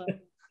fine.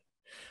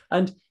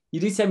 And you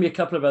did send me a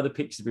couple of other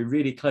pictures. We're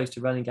really close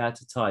to running out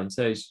of time.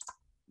 So do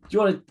you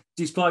want to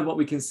describe what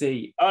we can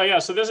see? Oh yeah.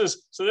 So this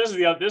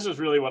is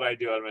really what I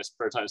do in my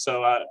spare time.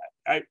 So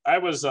I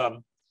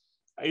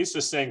used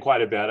to sing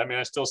quite a bit. I mean,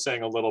 I still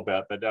sing a little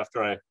bit, but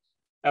after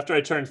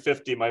I turned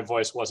 50, my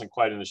voice wasn't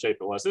quite in the shape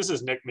it was. This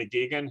is Nick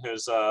McGeegan,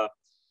 who's a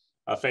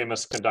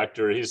famous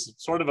conductor. He's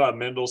sort of a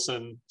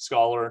Mendelssohn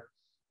scholar,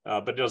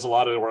 but does a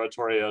lot of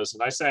oratorios.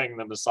 And I sang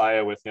the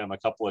Messiah with him a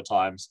couple of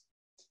times.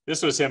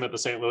 This was him at the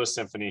St. Louis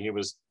Symphony. He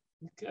was,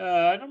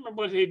 I don't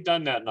remember what he'd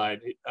done that night,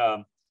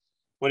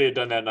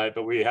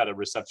 but we had a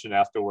reception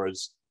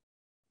afterwards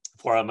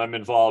for him. I'm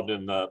involved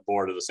in the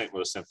board of the St.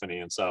 Louis Symphony,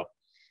 and so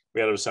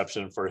we had a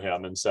reception for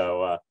him. And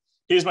so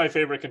he's my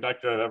favorite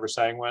conductor I've ever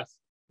sang with.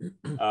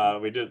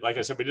 We did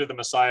the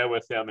Messiah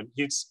with him, and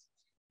he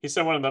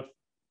said one of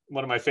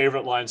my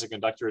favorite lines a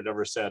conductor had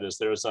ever said is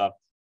there's a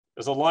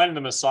line in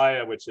the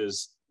Messiah which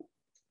is,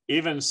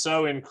 even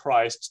so in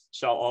Christ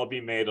shall all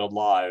be made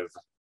alive.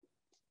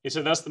 He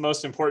said that's the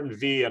most important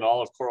V in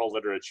all of choral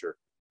literature.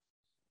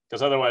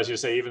 Because otherwise you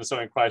say, even so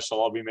in Christ shall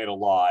all be made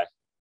alive.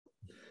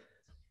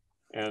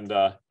 And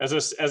as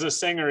a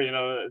singer, you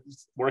know,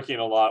 working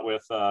a lot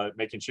with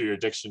making sure your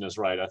diction is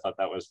right, I thought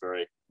that was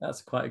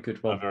that's quite a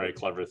good one. A very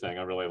clever thing.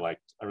 I really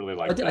liked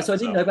that. So I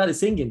didn't know about the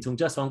singing till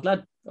just, so I'm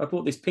glad I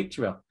brought this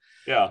picture up.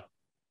 Yeah.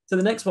 So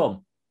the next one.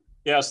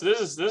 Yeah. So this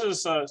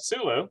is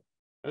Sulu.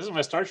 This is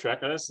my Star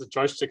Trek. This is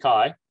George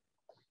Takei.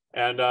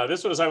 And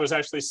this was, I was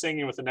actually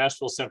singing with the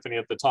Nashville Symphony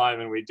at the time,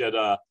 and we did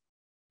a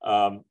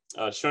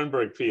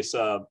Schoenberg piece,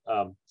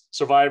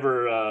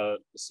 Survivor of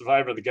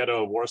the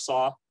Ghetto of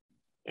Warsaw.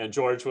 And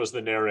George was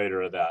the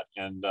narrator of that.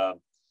 And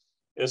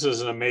this is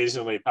an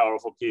amazingly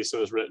powerful piece that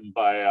was written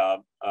by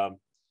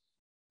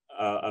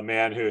a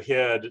man who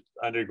hid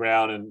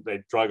underground, and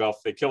they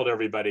killed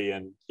everybody,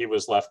 and he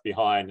was left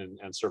behind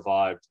and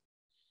survived.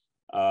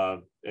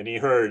 And he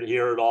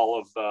heard all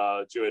of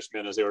the Jewish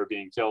men as they were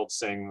being killed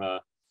sing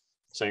the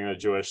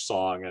Jewish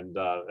song, and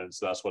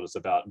so that's what it's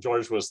about. And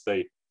George was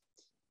the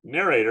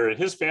narrator, and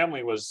his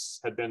family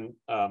had been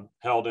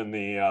held in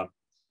the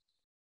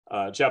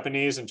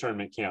Japanese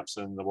internment camps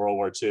in the World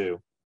War II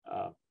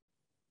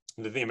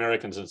that the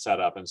Americans had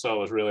set up, and so it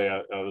was really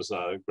a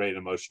great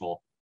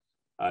emotional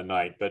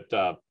night. But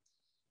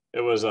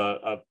it was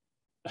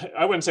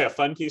I wouldn't say a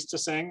fun piece to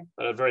sing,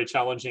 but a very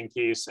challenging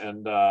piece,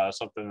 and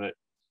something that,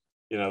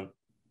 you know,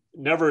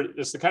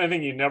 it's the kind of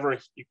thing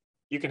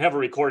you can have a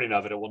recording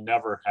of it. It will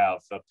never have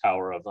the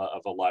power of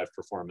a live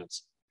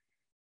performance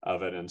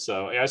of it. And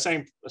so I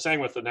sang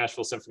with the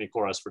Nashville Symphony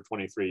Chorus for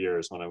 23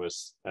 years when I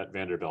was at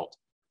Vanderbilt.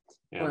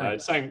 And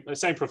right. I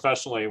sang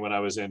professionally when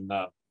I was in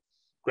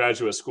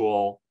graduate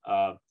school,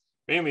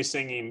 mainly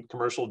singing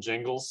commercial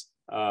jingles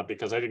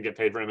because I didn't get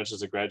paid very much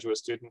as a graduate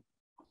student.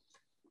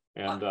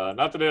 And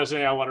not that it was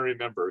anything I want to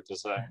remember,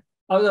 because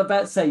I was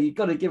about to say, you've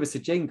got to give us a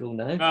jingle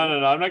now.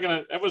 No, I'm not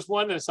going to. It was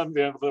one that some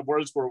of the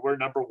words were, we're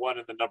number one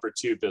in the number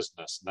two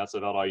business. And that's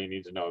about all you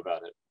need to know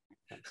about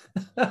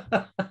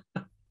it.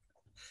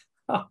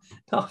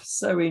 I'm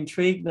so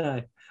intrigued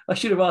now. I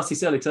should have asked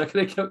this earlier, because I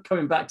could have kept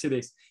coming back to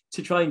this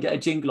to try and get a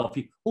jingle off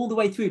you all the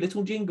way through,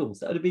 little jingles.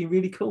 That would have been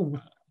really cool.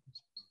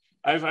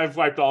 I've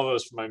wiped all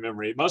those from my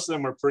memory. Most of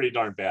them were pretty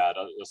darn bad.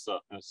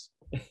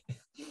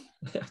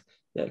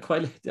 Yeah,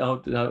 quite.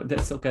 Oh, no,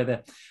 let's not go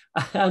there.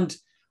 And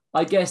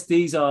I guess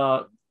these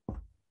are.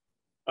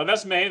 Oh,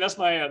 that's Maine. That's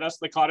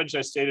the cottage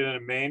I stayed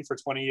in Maine for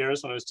 20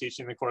 years when I was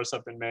teaching the course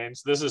up in Maine.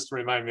 So this is to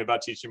remind me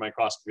about teaching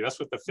microscopy. That's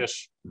what the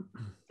fish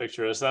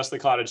picture is. That's the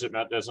cottage at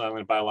Mount Desert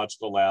Island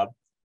Biological Lab.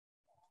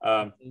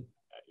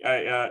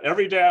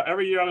 Every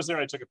year I was there,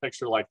 I took a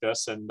picture like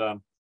this, and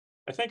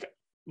I think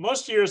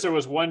most years there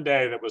was one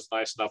day that was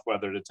nice enough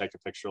weather to take a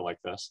picture like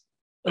this.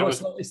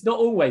 It's not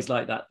always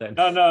like that then.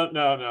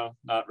 No,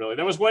 not really.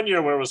 There was one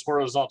year where it was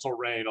horizontal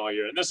rain all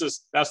year, and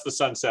that's the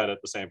sunset at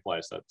the same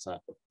place. That's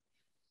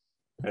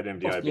at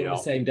MDIBL. The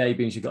same day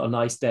means you've got a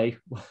nice day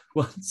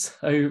once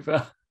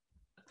over.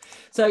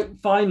 So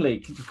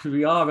finally,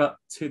 we are up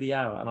to the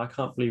hour, and I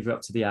can't believe we're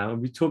up to the hour.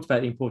 And we talked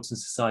about the importance of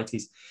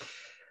societies.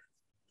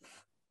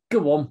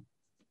 Go on.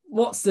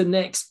 What's the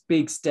next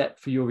big step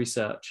for your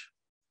research?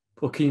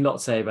 What can you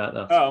not say about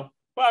that? Oh,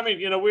 well, I mean,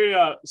 you know,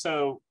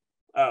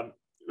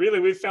 really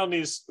we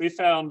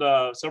found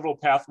several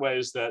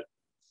pathways that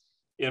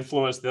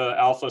influence the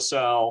alpha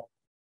cell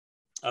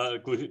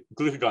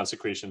glucagon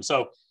secretion.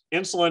 So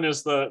insulin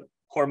is the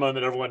hormone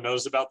that everyone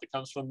knows about that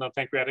comes from the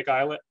pancreatic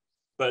islet,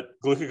 but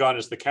glucagon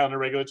is the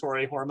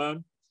counter-regulatory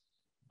hormone,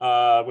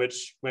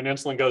 which when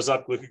insulin goes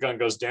up, glucagon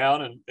goes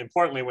down. And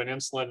importantly, when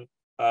insulin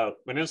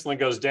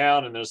goes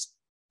down and there's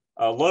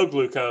low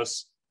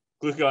glucose,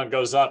 glucagon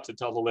goes up to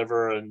tell the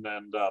liver and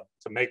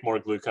to make more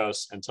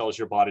glucose, and tells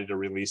your body to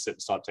release it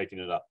and stop taking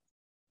it up.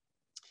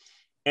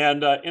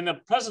 And in the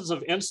presence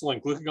of insulin,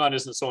 glucagon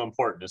isn't so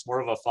important. It's more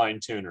of a fine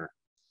tuner.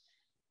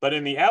 But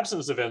in the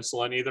absence of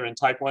insulin, either in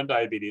type 1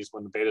 diabetes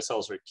when the beta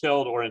cells are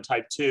killed, or in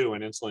type 2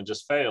 when insulin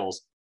just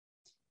fails,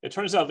 it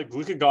turns out that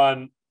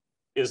glucagon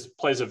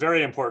plays a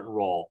very important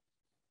role.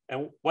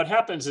 And what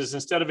happens is,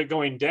 instead of it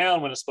going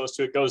down when it's supposed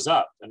to, it goes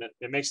up, and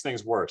it makes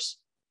things worse.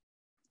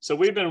 So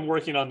we've been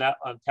working on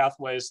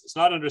pathways. It's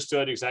not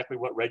understood exactly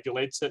what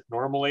regulates it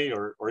normally,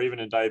 or even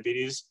in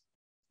diabetes,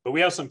 but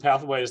we have some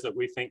pathways that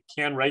we think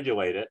can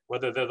regulate it,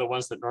 whether they're the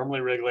ones that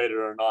normally regulate it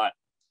or not,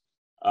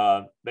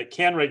 that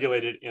can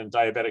regulate it in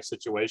diabetic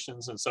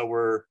situations. And so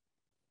we're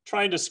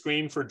trying to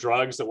screen for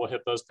drugs that will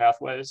hit those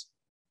pathways.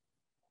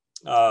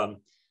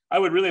 I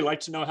would really like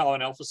to know how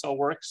an alpha cell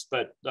works,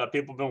 but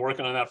people have been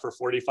working on that for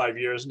 45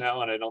 years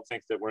now, and I don't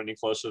think that we're any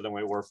closer than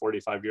we were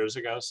 45 years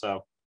ago.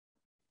 So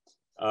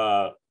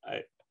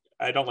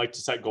I don't like to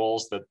set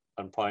goals that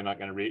I'm probably not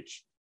going to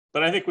reach,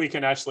 but I think we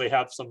can actually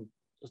have some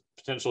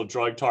potential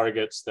drug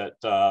targets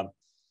that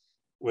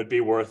would be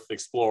worth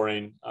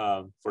exploring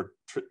for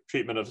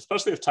treatment of,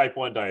 especially of type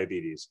 1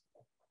 diabetes.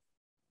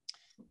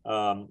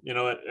 You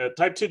know,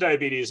 type 2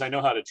 diabetes, I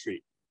know how to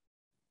treat.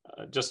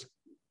 Just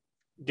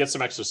get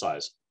some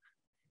exercise.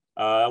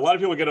 A lot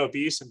of people get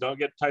obese and don't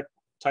get type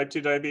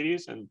 2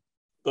 diabetes, and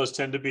those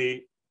tend to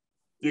be,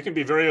 you can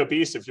be very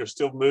obese if you're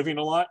still moving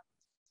a lot.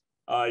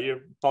 You're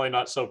probably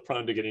not so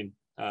prone to getting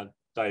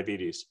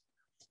diabetes.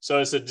 So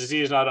it's a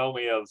disease not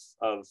only of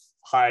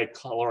high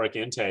caloric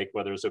intake,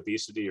 whether it's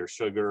obesity or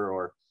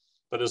sugar,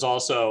 but there's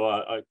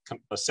also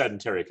a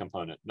sedentary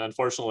component. And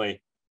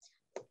unfortunately,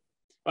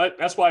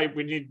 that's why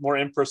we need more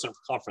in-person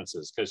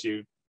conferences, because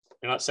you're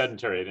not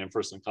sedentary at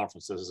in-person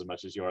conferences as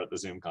much as you are at the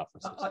Zoom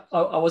conferences.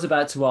 I was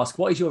about to ask,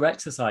 what is your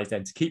exercise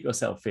then to keep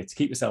yourself fit, to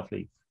keep yourself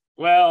lean?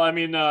 Well, I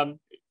mean,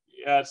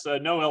 it's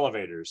no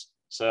elevators.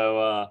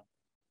 So I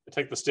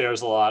take the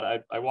stairs a lot.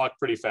 I walk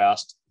pretty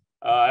fast.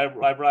 I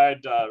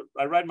ride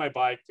my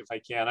bike if I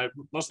can. I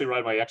mostly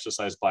ride my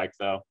exercise bike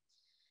though.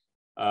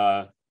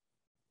 I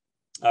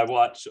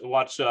watch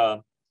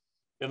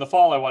in the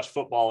fall. I watch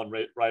football and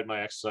ride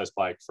my exercise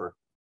bike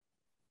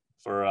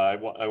I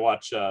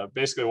watch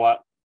basically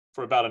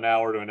for about an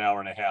hour to an hour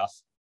and a half.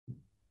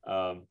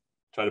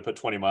 Try to put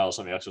 20 miles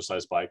on the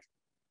exercise bike.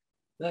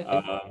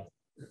 Okay.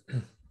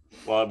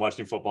 While I'm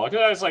watching football,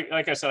 because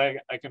like I said,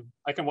 I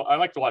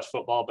like to watch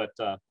football, but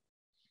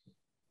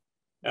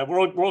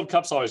World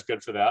Cup's always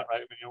good for that, right?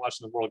 When you're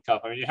watching the World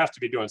Cup, I mean, you have to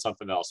be doing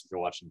something else if you're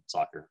watching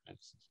soccer.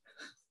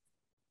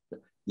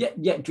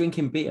 Yeah,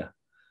 drinking beer.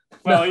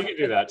 Well, you can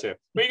do that too.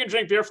 But you can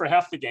drink beer for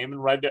half the game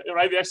and ride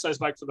the exercise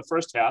bike for the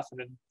first half,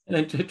 and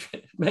then drink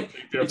beer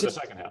for the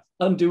second half.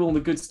 Undo all the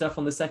good stuff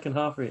on the second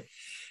half of it.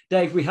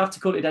 Dave, we have to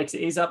call it a day because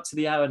it is up to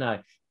the hour now.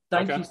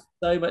 Thank you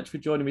so much for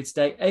joining me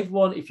today.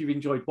 Everyone, if you've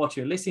enjoyed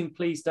watching or listening,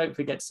 please don't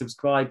forget to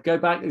subscribe. Go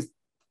back. There's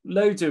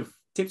loads of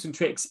tips and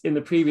tricks in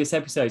the previous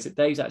episodes that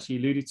Dave's actually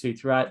alluded to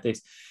throughout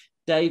this.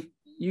 Dave,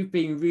 you've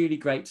been really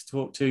great to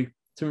talk to.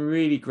 Some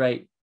really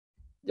great,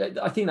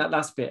 I think that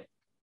last bit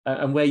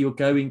and where you're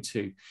going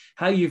to,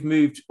 how you've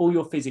moved all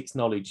your physics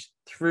knowledge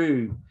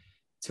through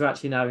to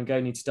actually now and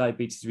going into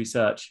diabetes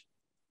research,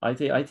 I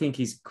think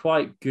is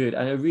quite good,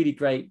 and a really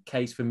great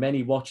case for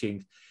many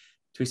watching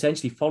to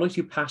essentially follow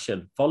your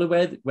passion, follow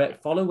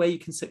where you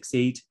can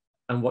succeed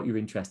and what you're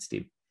interested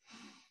in.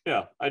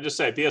 Yeah, I just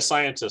say be a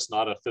scientist,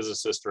 not a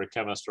physicist or a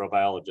chemist or a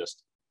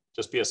biologist.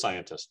 Just be a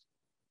scientist.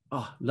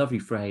 Oh, lovely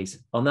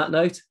phrase. On that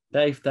note,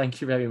 Dave,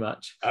 thank you very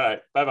much. All right,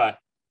 bye-bye.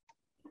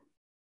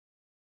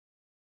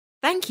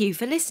 Thank you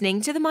for listening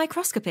to The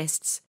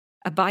Microscopists,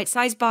 a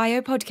bite-sized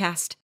bio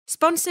podcast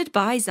sponsored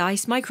by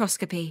Zeiss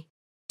Microscopy.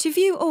 To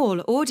view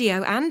all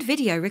audio and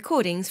video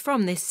recordings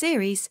from this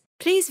series,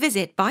 please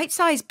visit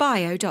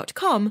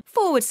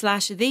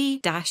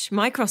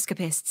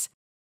bitesizebio.com/the-microscopists.